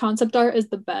 I think concept art is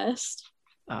the best.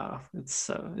 Oh, it's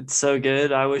so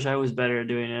good. I wish I was better at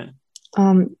doing it.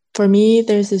 For me,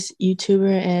 there's this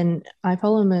YouTuber and I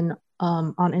follow him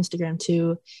on Instagram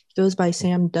too. He goes by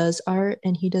Sam Does Art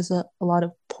and he does a lot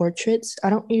of portraits. I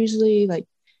don't usually like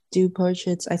do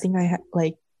portraits. I think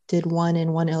I did one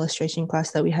in one illustration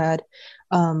class that we had.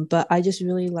 But I just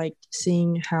really liked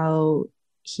seeing how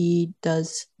he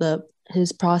does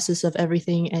his process of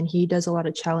everything, and he does a lot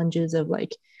of challenges of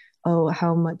like, oh,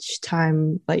 how much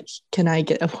time like can I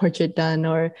get a portrait done,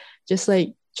 or just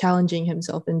like challenging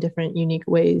himself in different unique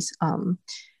ways.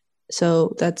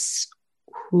 So that's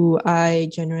who I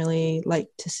generally like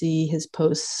to see his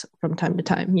posts from time to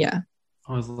time. Yeah. I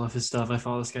always love his stuff. I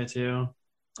follow this guy too.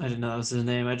 I didn't know that was his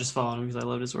name. I just followed him because I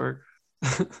loved his work.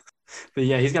 But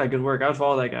yeah, he's got good work. I would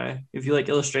follow that guy. If you like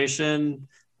illustration,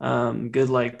 good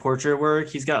like portrait work,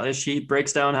 he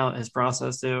breaks down how his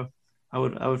process too. I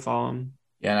would follow him.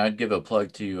 Yeah, and I'd give a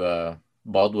plug to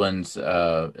Baldwin's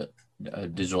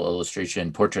digital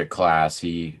illustration portrait class.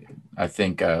 I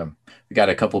think we got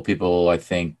a couple people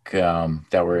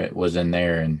that was in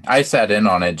there, and I sat in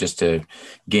on it just to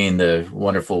gain the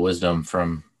wonderful wisdom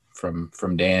from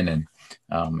Dan. And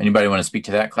anybody want to speak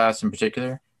to that class in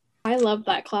particular? I love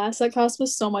that class. That class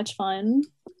was so much fun.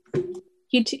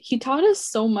 He taught us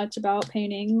so much about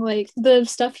painting. Like the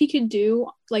stuff he could do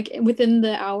like within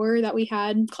the hour that we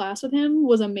had class with him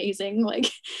was amazing.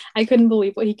 Like I couldn't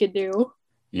believe what he could do.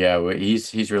 Yeah, well,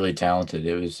 he's really talented.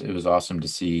 It was awesome to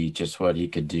see just what he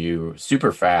could do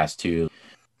super fast too,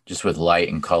 just with light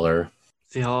and color.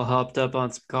 See how all hopped up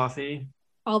on some coffee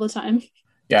all the time.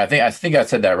 Yeah, I think I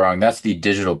said that wrong. That's the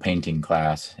digital painting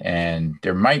class, and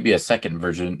there might be a second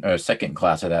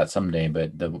class of that someday,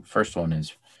 but the first one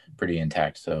is pretty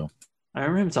intact. So I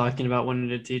remember him talking about wanting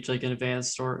to teach like an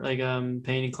advanced or like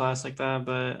painting class like that,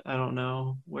 but I don't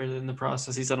know where in the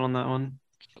process he's at on that one.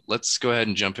 Let's go ahead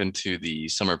and jump into the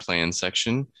summer plan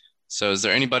section. So is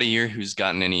there anybody here who's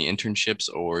gotten any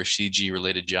internships or CG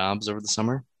related jobs over the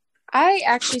summer? I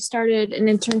actually started an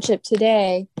internship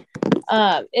today.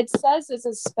 It says it's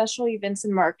a special events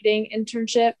and marketing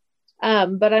internship,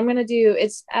 but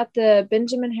it's at the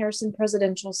Benjamin Harrison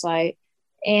presidential site,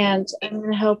 and I'm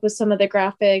going to help with some of the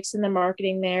graphics and the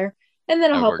marketing there, and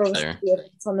then I'll help with the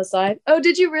events on the side. Oh,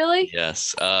 did you really?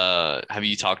 Yes. Have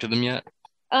you talked to them yet?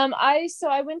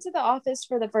 I went to the office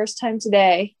for the first time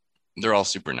today. They're all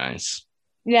super nice.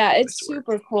 Yeah, it's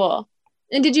super cool.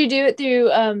 And did you do it through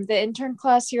the intern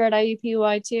class here at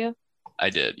IUPUI too? I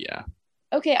did, yeah.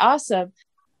 Okay, awesome.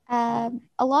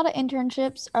 A lot of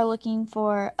internships are looking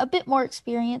for a bit more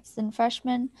experience than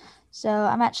freshmen. So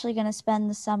I'm actually going to spend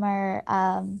the summer,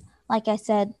 like I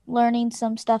said, learning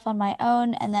some stuff on my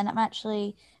own. And then I'm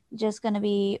actually just going to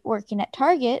be working at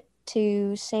Target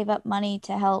to save up money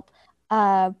to help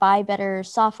buy better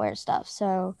software stuff.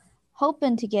 So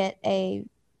hoping to get a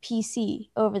PC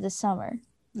over the summer.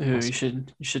 Ooh, you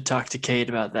should talk to Cade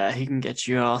about that. He can get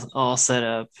you all set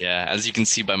up. Yeah, as you can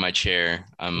see by my chair,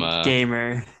 I'm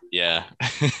gamer. Yeah.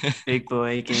 Big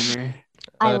boy gamer.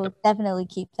 I will definitely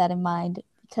keep that in mind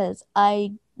because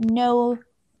I know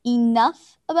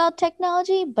enough about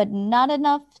technology, but not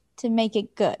enough to make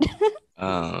it good.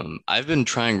 I've been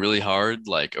trying really hard,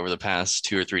 like over the past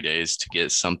 2 or 3 days, to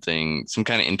get some kind of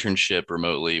internship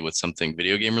remotely with something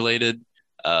video game related.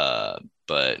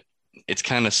 But it's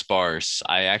kind of sparse.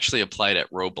 I actually applied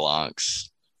at Roblox.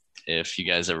 If you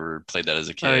guys ever played that as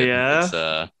a kid. Oh yeah.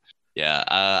 It's, yeah.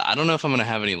 I don't know if I'm gonna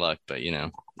have any luck, but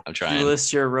I'm trying. You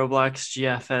list your Roblox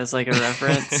GF as like a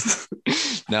reference.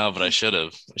 No, but I should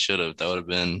have. That would have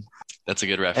been. That's a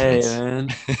good reference. Hey man.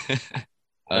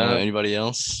 Anybody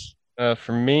else?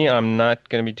 For me, I'm not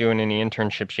going to be doing any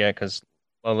internships yet because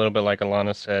a little bit like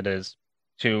Alana said, is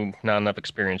not enough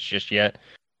experience just yet.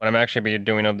 What I'm actually be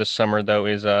doing over this summer, though,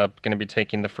 is going to be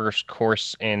taking the first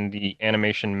course in the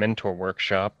animation mentor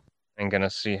workshop and going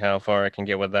to see how far I can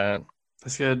get with that.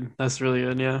 That's good. That's really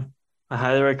good. Yeah. I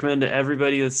highly recommend to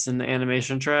everybody that's in the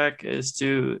animation track is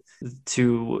to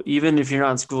even if you're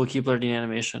not in school, keep learning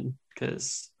animation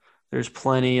because there's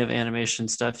plenty of animation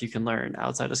stuff you can learn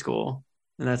outside of school.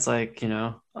 And that's like,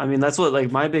 that's what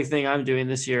like my big thing I'm doing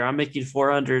this year. I'm making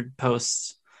 400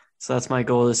 posts. So that's my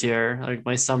goal this year. Like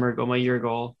my summer goal, my year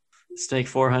goal is to make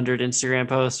 400 Instagram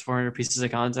posts, 400 pieces of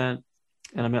content.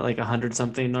 And I'm at like 100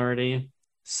 something already.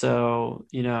 So,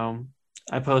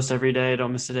 I post every day,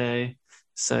 don't miss a day.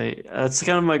 So that's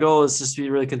kind of my goal is just to be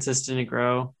really consistent and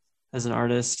grow as an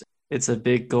artist. It's a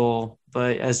big goal,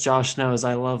 but as Josh knows,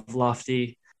 I love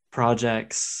lofty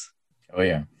projects. Oh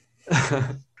yeah.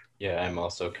 Yeah, I'm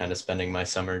also kind of spending my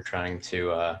summer trying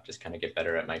to just kind of get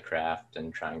better at my craft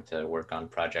and trying to work on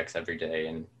projects every day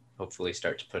and hopefully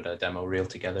start to put a demo reel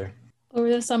together. Over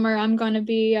the summer, I'm going to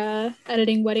be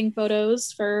editing wedding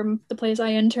photos for the place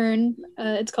I intern.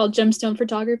 It's called Gemstone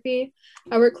Photography.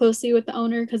 I work closely with the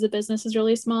owner because the business is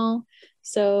really small.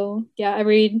 So yeah,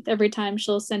 every time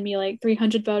she'll send me like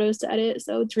 300 photos to edit.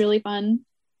 So it's really fun.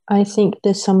 I think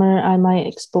this summer I might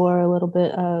explore a little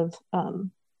bit of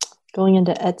going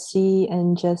into Etsy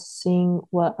and just seeing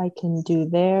what I can do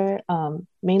there,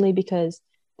 mainly because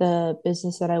the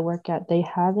business that I work at, they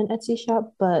have an Etsy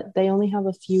shop, but they only have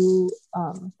a few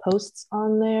posts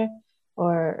on there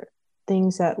or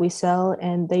things that we sell,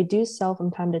 and they do sell from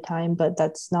time to time, but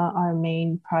that's not our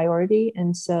main priority.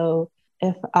 And so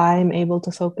if I'm able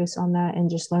to focus on that and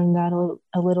just learn that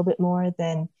a little bit more,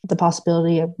 then the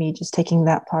possibility of me just taking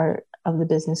that part of the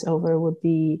business over would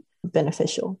be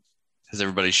beneficial. Has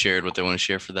everybody shared what they want to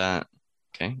share for that?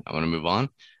 Okay, I want to move on.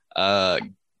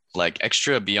 Like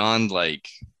extra beyond like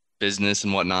business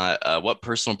and whatnot, what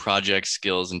personal projects,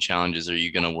 skills, and challenges are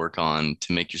you going to work on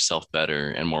to make yourself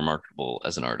better and more marketable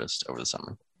as an artist over the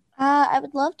summer? I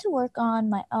would love to work on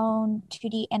my own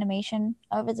 2D animation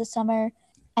over the summer.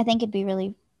 I think it'd be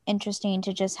really interesting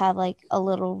to just have like a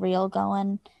little reel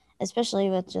going, especially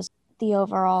with just the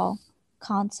overall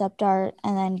concept art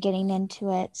and then getting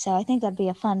into it. So I think that'd be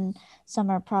a fun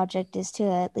summer project is to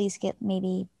at least get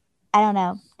maybe, I don't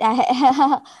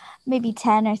know, maybe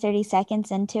 10 or 30 seconds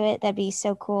into it. That'd be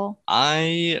so cool.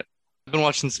 I've been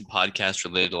watching some podcasts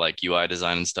related to like UI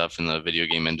design and stuff in the video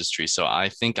game industry. So I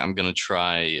think I'm going to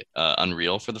try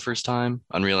Unreal for the first time,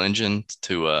 Unreal Engine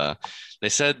they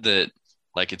said that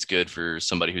like it's good for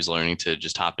somebody who's learning to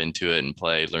just hop into it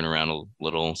and learn around a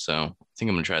little. So I think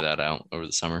I'm going to try that out over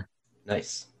the summer.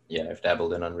 Nice. Yeah, I've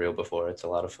dabbled in Unreal before. It's a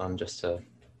lot of fun just to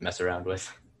mess around with.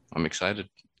 I'm excited.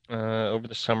 Over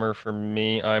the summer for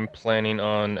me, I'm planning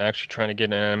on actually trying to get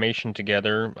an animation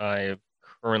together. I've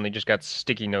currently just got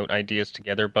sticky note ideas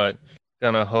together, but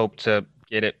gonna hope to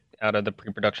get it out of the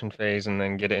pre-production phase and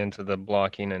then get it into the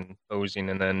blocking and posing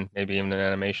and then maybe even an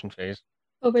animation phase.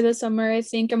 Over the summer, I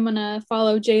think I'm going to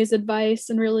follow Jay's advice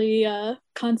and really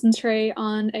concentrate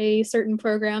on a certain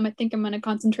program. I think I'm going to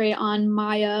concentrate on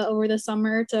Maya over the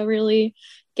summer to really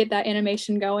get that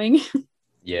animation going.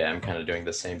 Yeah, I'm kind of doing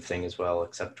the same thing as well,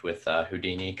 except with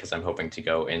Houdini, because I'm hoping to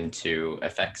go into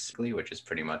FX, which is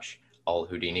pretty much all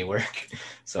Houdini work.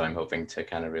 So I'm hoping to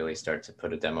kind of really start to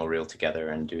put a demo reel together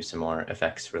and do some more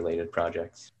FX related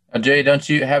projects. Jay, don't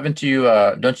you have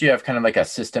kind of like a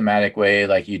systematic way,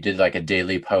 like you did like a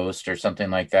daily post or something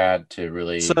like that to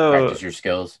really practice your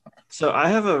skills? So I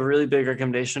have a really big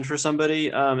recommendation for somebody,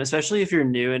 especially if you're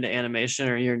new into animation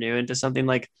or you're new into something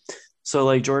like, so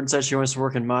like Jordan said, she wants to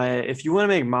work in Maya. If you want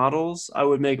to make models, I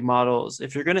would make models.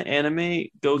 If you're going to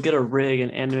animate, go get a rig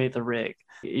and animate the rig.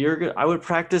 I would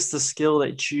practice the skill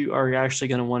that you are actually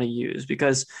going to want to use,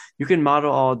 because you can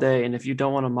model all day. And if you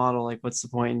don't want to model, like what's the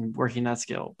point in working that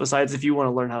skill? Besides, if you want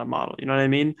to learn how to model, you know what I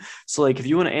mean? So like if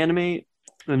you want to animate,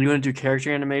 and you want to do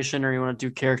character animation, or you want to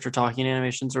do character talking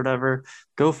animations or whatever,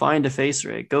 go find a face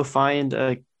rig. Go find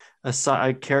a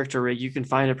character rig. You can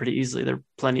find it pretty easily. There are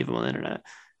plenty of them on the internet.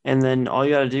 And then all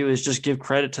you got to do is just give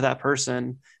credit to that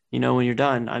person, when you're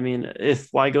done. I mean,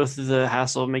 why go through the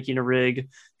hassle of making a rig?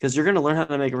 Because you're going to learn how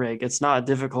to make a rig. It's not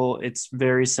difficult. It's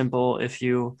very simple if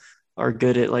you are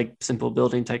good at like simple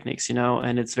building techniques,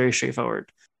 and it's very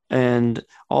straightforward. And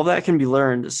all that can be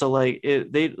learned. So like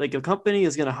a company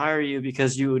is going to hire you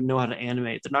because you know how to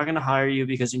animate. They're not going to hire you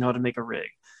because you know how to make a rig,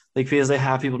 like because they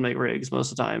have people make rigs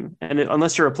most of the time. And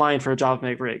unless you're applying for a job to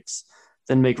make rigs,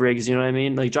 then make rigs. You know what I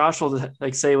mean? Like Josh will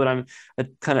like say what I'm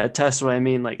kind of attest what I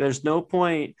mean. Like there's no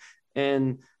point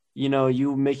in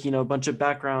you making a bunch of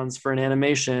backgrounds for an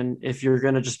animation if you're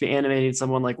going to just be animating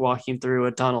someone like walking through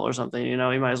a tunnel or something. You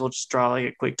might as well just draw like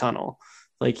a quick tunnel.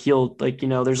 Like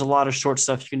there's a lot of short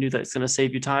stuff you can do that's going to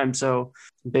save you time. So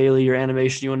Bailey, your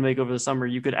animation you want to make over the summer,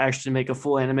 you could actually make a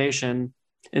full animation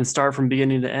and start from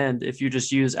beginning to end if you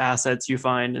just use assets you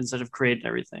find instead of creating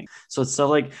everything. So it's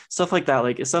stuff like that.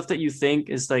 Like it's stuff that you think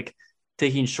is like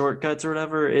taking shortcuts or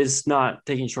whatever is not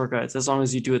taking shortcuts as long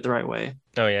as you do it the right way.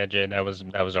 Oh yeah, Jay, that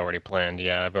was already planned.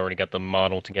 Yeah, I've already got the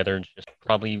model together. Just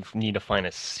probably need to find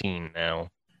a scene now.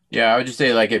 Yeah, I would just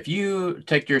say, like, if you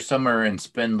take your summer and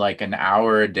spend like an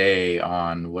hour a day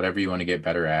on whatever you want to get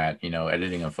better at,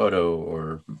 editing a photo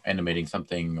or animating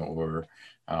something, or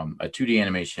a 2D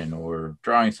animation or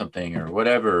drawing something or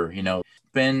whatever,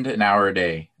 spend an hour a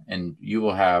day and you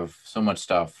will have so much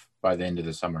stuff by the end of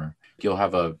the summer. You'll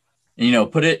have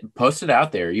post it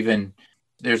out there. Even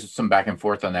there's some back and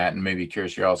forth on that, and maybe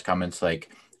curious your all's comments, like,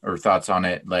 or thoughts on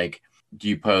it. Like, do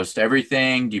you post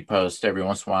everything? Do you post every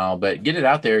once in a while? But get it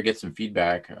out there, get some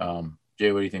feedback.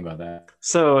 Jay, what do you think about that?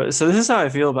 So this is how I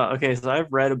feel about. Okay, so I've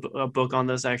read a book on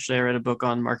this. Actually, I read a book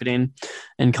on marketing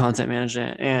and content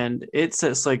management, and it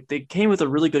says like they came with a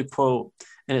really good quote,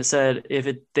 and it said,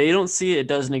 they don't see it, it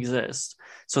doesn't exist.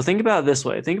 So think about it this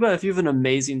way. Think about if you have an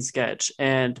amazing sketch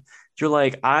and you're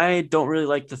like, I don't really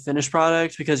like the finished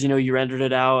product because you rendered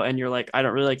it out, and you're like, I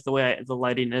don't really like the way the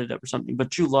lighting ended up or something,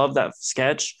 but you love that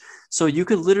sketch. So you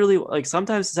could literally, like,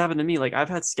 sometimes it's happened to me. Like I've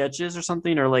had sketches or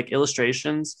something, or like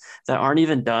illustrations that aren't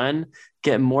even done,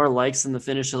 get more likes than the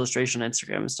finished illustration on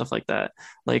Instagram and stuff like that.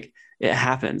 Like it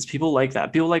happens. People like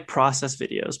that. People like process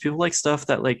videos. People like stuff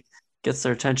that like gets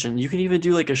their attention. You can even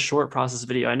do like a short process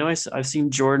video. I know I've seen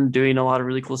Jordan doing a lot of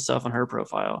really cool stuff on her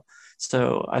profile.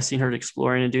 So I've seen her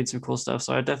exploring and doing some cool stuff.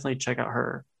 So I definitely check out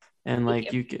her, and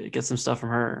like you get some stuff from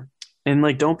her. And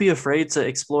like, don't be afraid to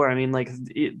explore. I mean, like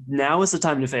now is the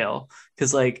time to fail,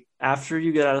 because like after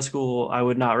you get out of school, I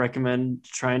would not recommend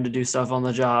trying to do stuff on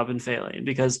the job and failing,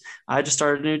 because I just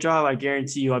started a new job. I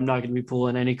guarantee you, I'm not going to be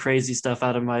pulling any crazy stuff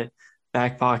out of my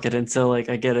back pocket until like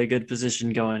I get a good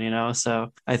position going.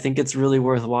 So I think it's really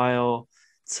worthwhile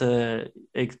to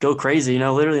go crazy.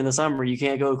 Literally in the summer, you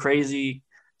can't go crazy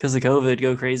because of COVID.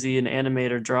 Go crazy and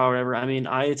animate or draw or whatever. I mean,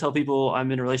 I tell people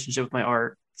I'm in a relationship with my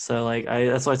art. So like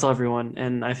that's what I tell everyone,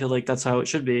 and I feel like that's how it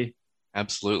should be.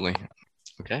 Absolutely.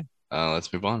 Okay,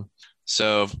 let's move on.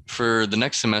 So for the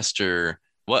next semester,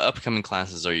 what upcoming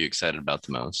classes are you excited about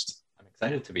the most? I'm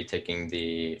excited to be taking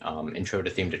the Intro to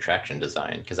Themed Attraction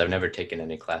Design, because I've never taken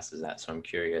any classes in that, so I'm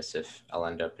curious if I'll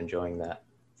end up enjoying that.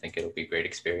 I think it'll be a great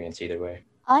experience either way.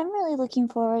 I'm really looking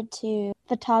forward to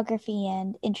photography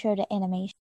and intro to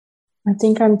animation. I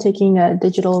think I'm taking a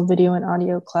digital video and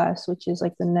audio class, which is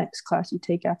like the next class you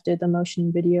take after the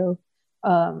motion video,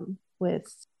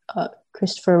 with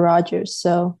Christopher Rogers.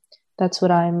 So that's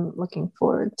what I'm looking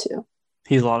forward to.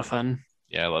 He's a lot of fun.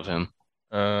 Yeah, I love him.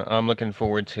 I'm looking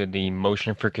forward to the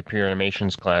motion for computer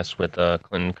animations class with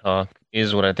Clinton Cock,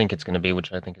 is what I think it's going to be,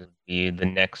 which I think is the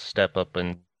next step up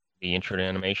in the intro to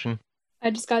animation.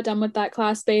 I just got done with that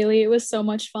class, Bailey. It was so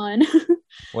much fun.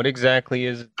 What exactly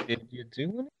did you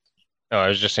do? No, I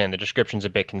was just saying the description's a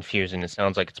bit confusing. It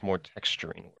sounds like it's more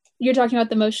texturing. You're talking about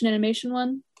the motion animation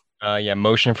one? Yeah,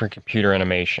 motion for computer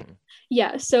animation.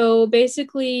 Yeah, so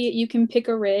basically you can pick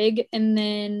a rig and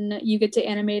then you get to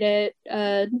animate it.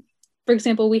 For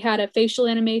example, we had a facial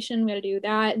animation, we had to do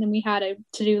that, and then we had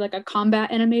to do like a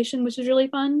combat animation, which was really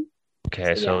fun.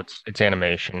 Okay, so yeah. It's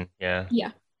animation, yeah.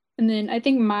 Yeah, and then I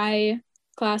think my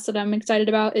class that I'm excited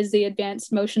about is the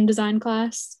advanced motion design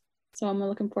class. So I'm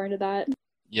looking forward to that.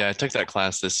 Yeah, I took that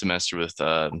class this semester with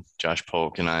Josh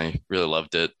Polk, and I really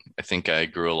loved it. I think I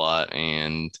grew a lot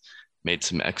and made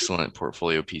some excellent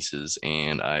portfolio pieces,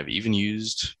 and I've even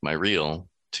used my reel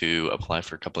to apply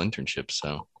for a couple internships.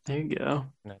 So there you go.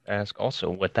 Can I ask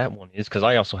also what that one is? Because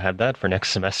I also have that for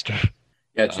next semester.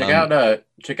 Yeah,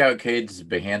 check out Cade's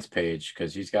Behance page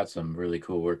because he's got some really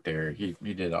cool work there. He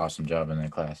did an awesome job in that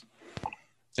class.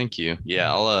 Thank you.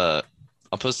 Yeah,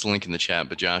 I'll post the link in the chat,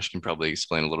 but Josh can probably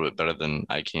explain a little bit better than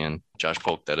I can. Josh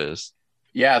Polk, that is.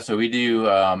 Yeah, so we do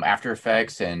After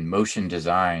Effects and motion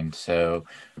design. So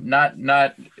not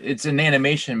it's an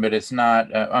animation, but it's not.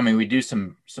 We do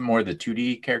some more of the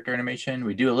 2D character animation.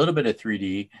 We do a little bit of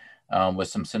 3D with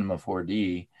some Cinema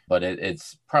 4D, but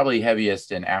it's probably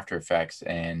heaviest in After Effects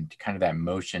and kind of that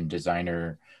motion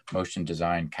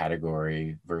design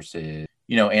category versus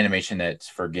animation that's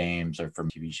for games or for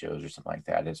TV shows or something like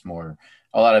that. It's more,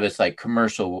 a lot of it's like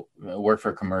commercial work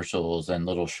for commercials and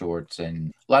little shorts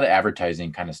and a lot of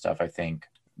advertising kind of stuff, I think,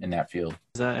 in that field.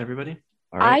 Is that everybody?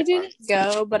 All right. I didn't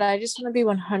go, but I just want to be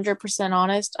 100%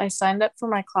 honest. I signed up for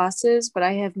my classes, but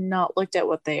I have not looked at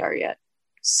what they are yet.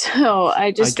 So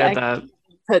I get that.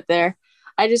 Put there.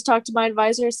 I just talked to my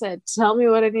advisor, said, tell me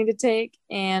what I need to take,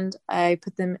 and I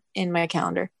put them in my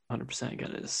calendar.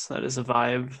 100%. That is a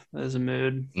vibe. That is a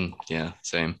mood. Yeah,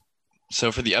 same. So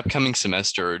for the upcoming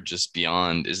semester or just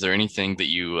beyond, is there anything that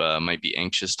you might be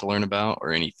anxious to learn about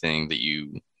or anything that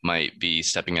you might be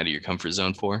stepping out of your comfort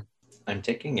zone for? I'm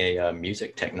taking a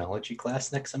music technology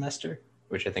class next semester,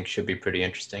 which I think should be pretty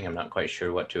interesting. I'm not quite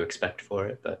sure what to expect for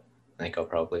it, but I think I'll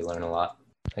probably learn a lot.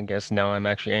 I guess now I'm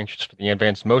actually anxious for the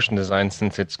advanced motion design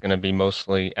since it's going to be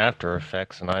mostly After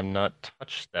Effects, and I've not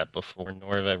touched that before,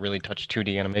 nor have I really touched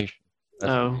 2D animation.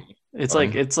 It's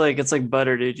like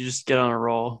butter, dude. You just get on a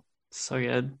roll. So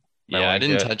good. Yeah, I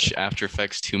didn't touch After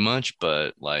Effects too much,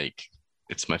 but like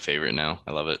it's my favorite now.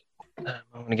 I love it. I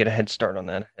want to get a head start on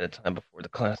that ahead of time before the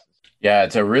class. Yeah,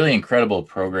 it's a really incredible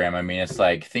program. I mean, it's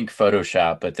like think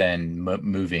Photoshop, but then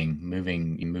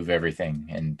you move everything,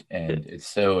 and it's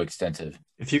so extensive.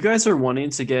 If you guys are wanting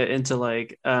to get into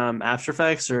like After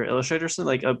Effects or Illustrator,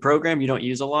 like a program you don't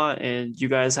use a lot, and you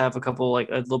guys have a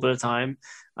little bit of time,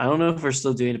 I don't know if we're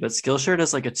still doing it, but Skillshare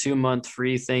does like a 2-month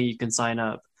free thing you can sign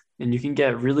up, and you can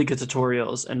get really good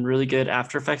tutorials and really good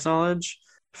After Effects knowledge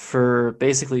for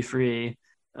basically free.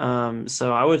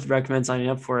 So I would recommend signing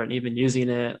up for it and even using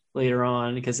it later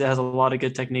on because it has a lot of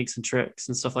good techniques and tricks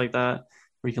and stuff like that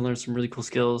where you can learn some really cool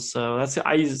skills. So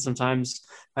I use it sometimes.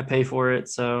 I pay for it.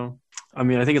 So, I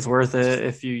think it's worth it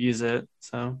if you use it.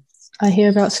 So I hear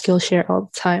about Skillshare all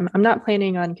the time. I'm not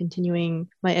planning on continuing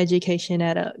my education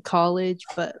at a college,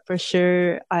 but for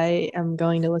sure I am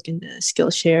going to look into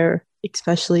Skillshare,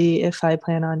 especially if I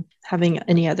plan on having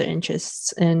any other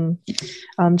interests and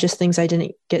just things I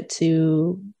didn't get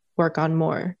to work on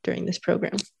more during this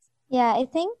program. Yeah, I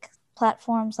think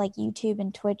platforms like YouTube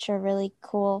and Twitch are really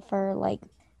cool for like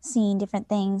seeing different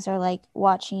things or like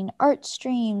watching art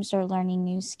streams or learning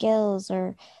new skills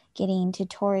or getting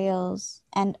tutorials.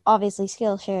 And obviously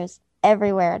Skillshare is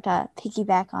everywhere to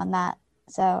piggyback on that.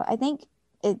 So I think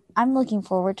I'm looking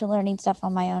forward to learning stuff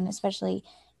on my own, especially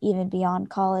even beyond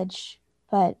college.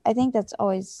 But I think that's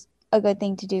always a good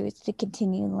thing to do is to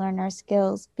continue to learn our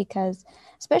skills because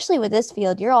especially with this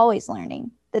field, you're always learning.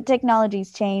 The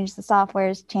technologies change, the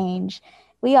softwares change.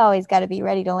 We always got to be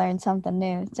ready to learn something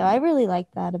new. So I really like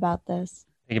that about this.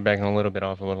 Piggybacking a little bit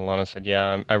off of what Alana said,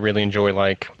 yeah, I really enjoy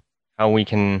like how we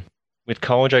can, with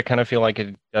college, I kind of feel like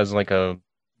it does like a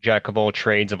jack of all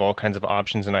trades of all kinds of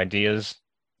options and ideas.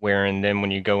 Wherein then when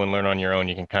you go and learn on your own,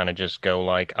 you can kind of just go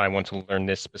like, I want to learn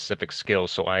this specific skill,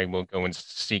 so I will go and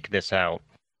seek this out.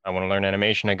 I want to learn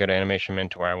animation, I go to Animation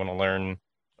Mentor. I want to learn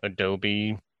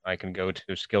Adobe, I can go to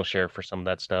Skillshare for some of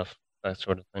that stuff, that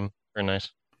sort of thing. Very nice.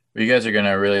 You guys are going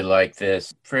to really like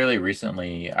this. Fairly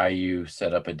recently, IU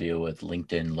set up a deal with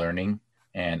LinkedIn Learning,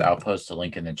 and I'll post a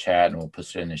link in the chat and we'll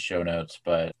post it in the show notes.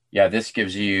 But yeah, this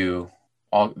gives you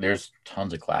there's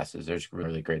tons of classes. There's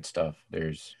really great stuff.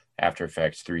 There's After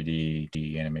Effects,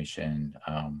 3D animation,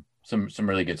 some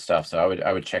really good stuff. So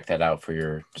I would check that out for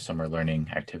your summer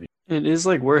learning activity. It is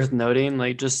like worth noting,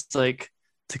 like just like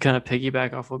to kind of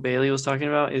piggyback off what Bailey was talking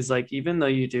about is like, even though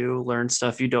you do learn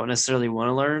stuff you don't necessarily want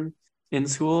to learn in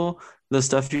school, the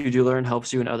stuff you do learn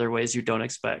helps you in other ways you don't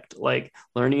expect. Like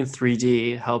learning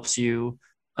 3D helps you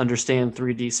understand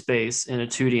 3D space in a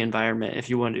 2D environment if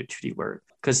you want to do 2D work.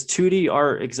 Because 2D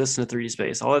art exists in a 3D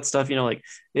space. All that stuff, like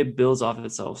it builds off of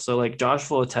itself. So like Josh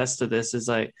will attest to this is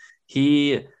like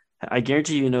I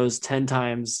guarantee you knows 10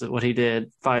 times what he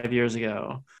did 5 years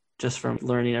ago just from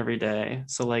learning every day.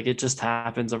 So like it just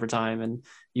happens over time and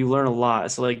you learn a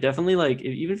lot. So like definitely like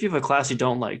even if you have a class you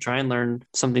don't like, try and learn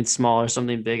something small or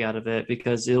something big out of it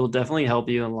because it'll definitely help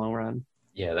you in the long run.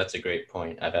 Yeah, that's a great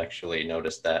point. I've actually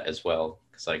noticed that as well.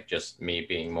 Because like just me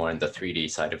being more in the 3D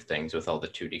side of things with all the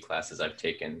 2D classes I've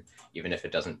taken, even if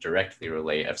it doesn't directly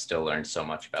relate, I've still learned so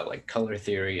much about like color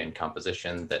theory and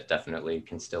composition that definitely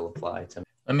can still apply to me.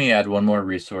 Let me add one more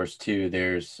resource too.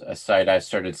 There's a site I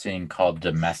started seeing called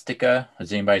Domestika.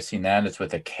 Has anybody seen that? It's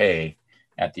with a K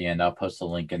at the end. I'll post a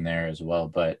link in there as well.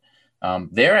 But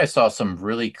there I saw some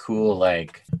really cool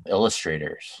like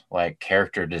illustrators, like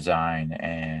character design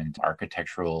and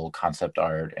architectural concept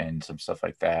art and some stuff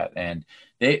like that. And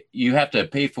you have to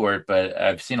pay for it, but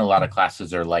I've seen a lot of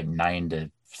classes are like $9 to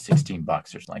 $16 or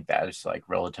something like that. It's like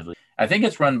relatively, I think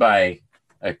it's run by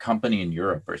a company in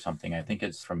Europe or something. I think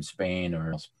it's from Spain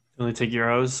or. They only take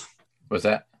euros. What's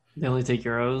that? They only take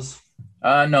euros.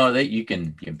 No, you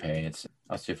can pay.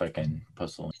 I'll see if I can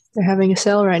post a link. They're having a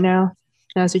sale right now.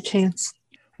 Now's your chance.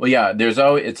 Well, yeah,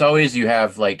 it's always you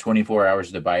have like 24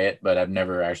 hours to buy it, but I've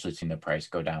never actually seen the price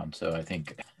go down. So I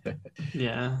think.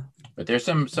 Yeah. But there's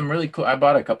some really cool. I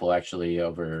bought a couple actually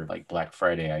over like Black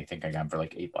Friday. I think I got them for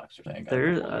like $8 or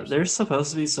something. There's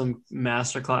supposed to be some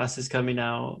master classes coming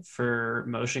out for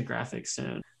motion graphics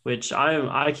soon, which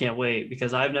I can't wait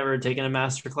because I've never taken a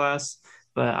master class,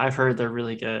 but I've heard they're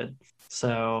really good.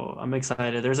 So I'm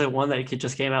excited. There's one that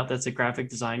just came out that's a graphic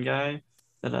design guy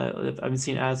that I've been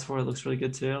seeing ads for. It looks really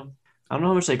good too. I don't know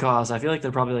how much they cost. I feel like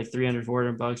they're probably like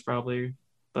 $300-$400 probably,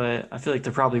 but I feel like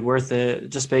they're probably worth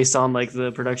it just based on like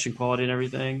the production quality and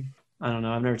everything. I don't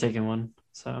know. I've never taken one.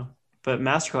 So, but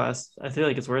masterclass, I feel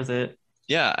like it's worth it.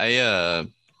 Yeah, I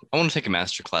want to take a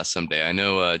masterclass someday. I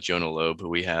know Jonah Loeb, who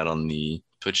we had on the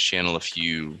Twitch channel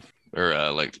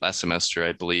like last semester,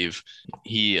 I believe.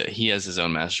 He has his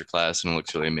own masterclass and it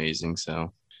looks really amazing.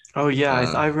 So. Oh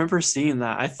yeah, I remember seeing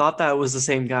that. I thought that was the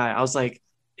same guy. I was like,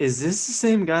 is this the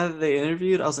same guy that they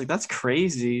interviewed? I was like, that's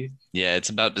crazy. Yeah, it's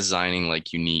about designing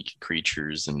like unique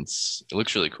creatures and it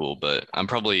looks really cool, but I'm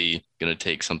probably going to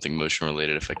take something motion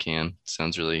related if I can.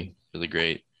 Sounds really, really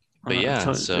great. But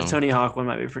the Tony Hawk one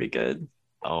might be pretty good.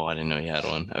 Oh, I didn't know he had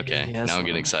one. Okay, now I'm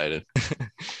getting excited.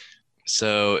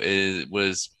 So is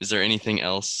there anything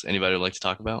else anybody would like to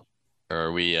talk about? Or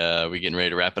are we getting ready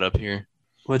to wrap it up here?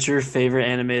 What's your favorite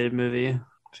animated movie?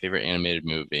 Favorite animated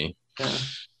movie? Yeah.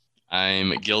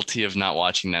 I'm guilty of not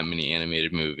watching that many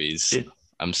animated movies. Dude.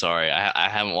 I'm sorry. I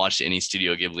haven't watched any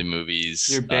Studio Ghibli movies.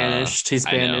 You're banished. He's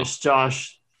banished.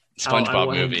 Josh.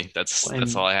 SpongeBob movie.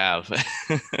 That's all I have.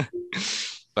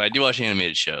 But I do watch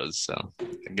animated shows, so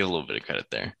I get a little bit of credit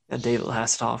there. Yeah, David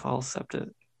Hasselhoff. I'll accept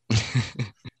it.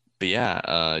 But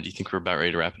yeah, do you think we're about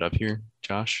ready to wrap it up here,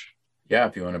 Josh? Yeah,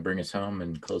 if you want to bring us home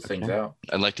and close things out.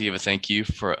 I'd like to give a thank you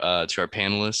to our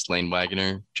panelists, Lane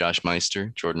Wagner, Josh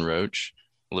Meister, Jordan Roach,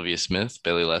 Olivia Smith,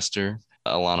 Bailey Lester,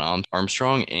 Alana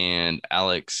Armstrong, and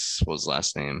Alex, what was his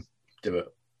last name?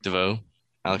 DeVoe.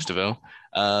 Alex DeVoe.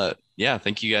 Yeah,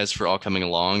 thank you guys for all coming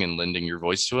along and lending your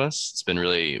voice to us. It's been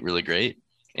really, really great.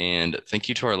 And thank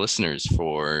you to our listeners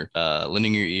for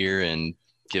lending your ear and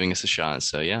giving us a shot.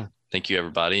 So yeah, thank you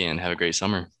everybody and have a great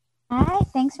summer. All right.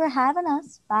 Thanks for having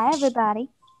us. Bye, everybody.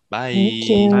 Bye. Thank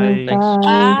you. Bye. Bye.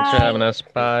 Thanks for having us.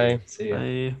 Bye. See ya.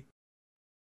 Bye.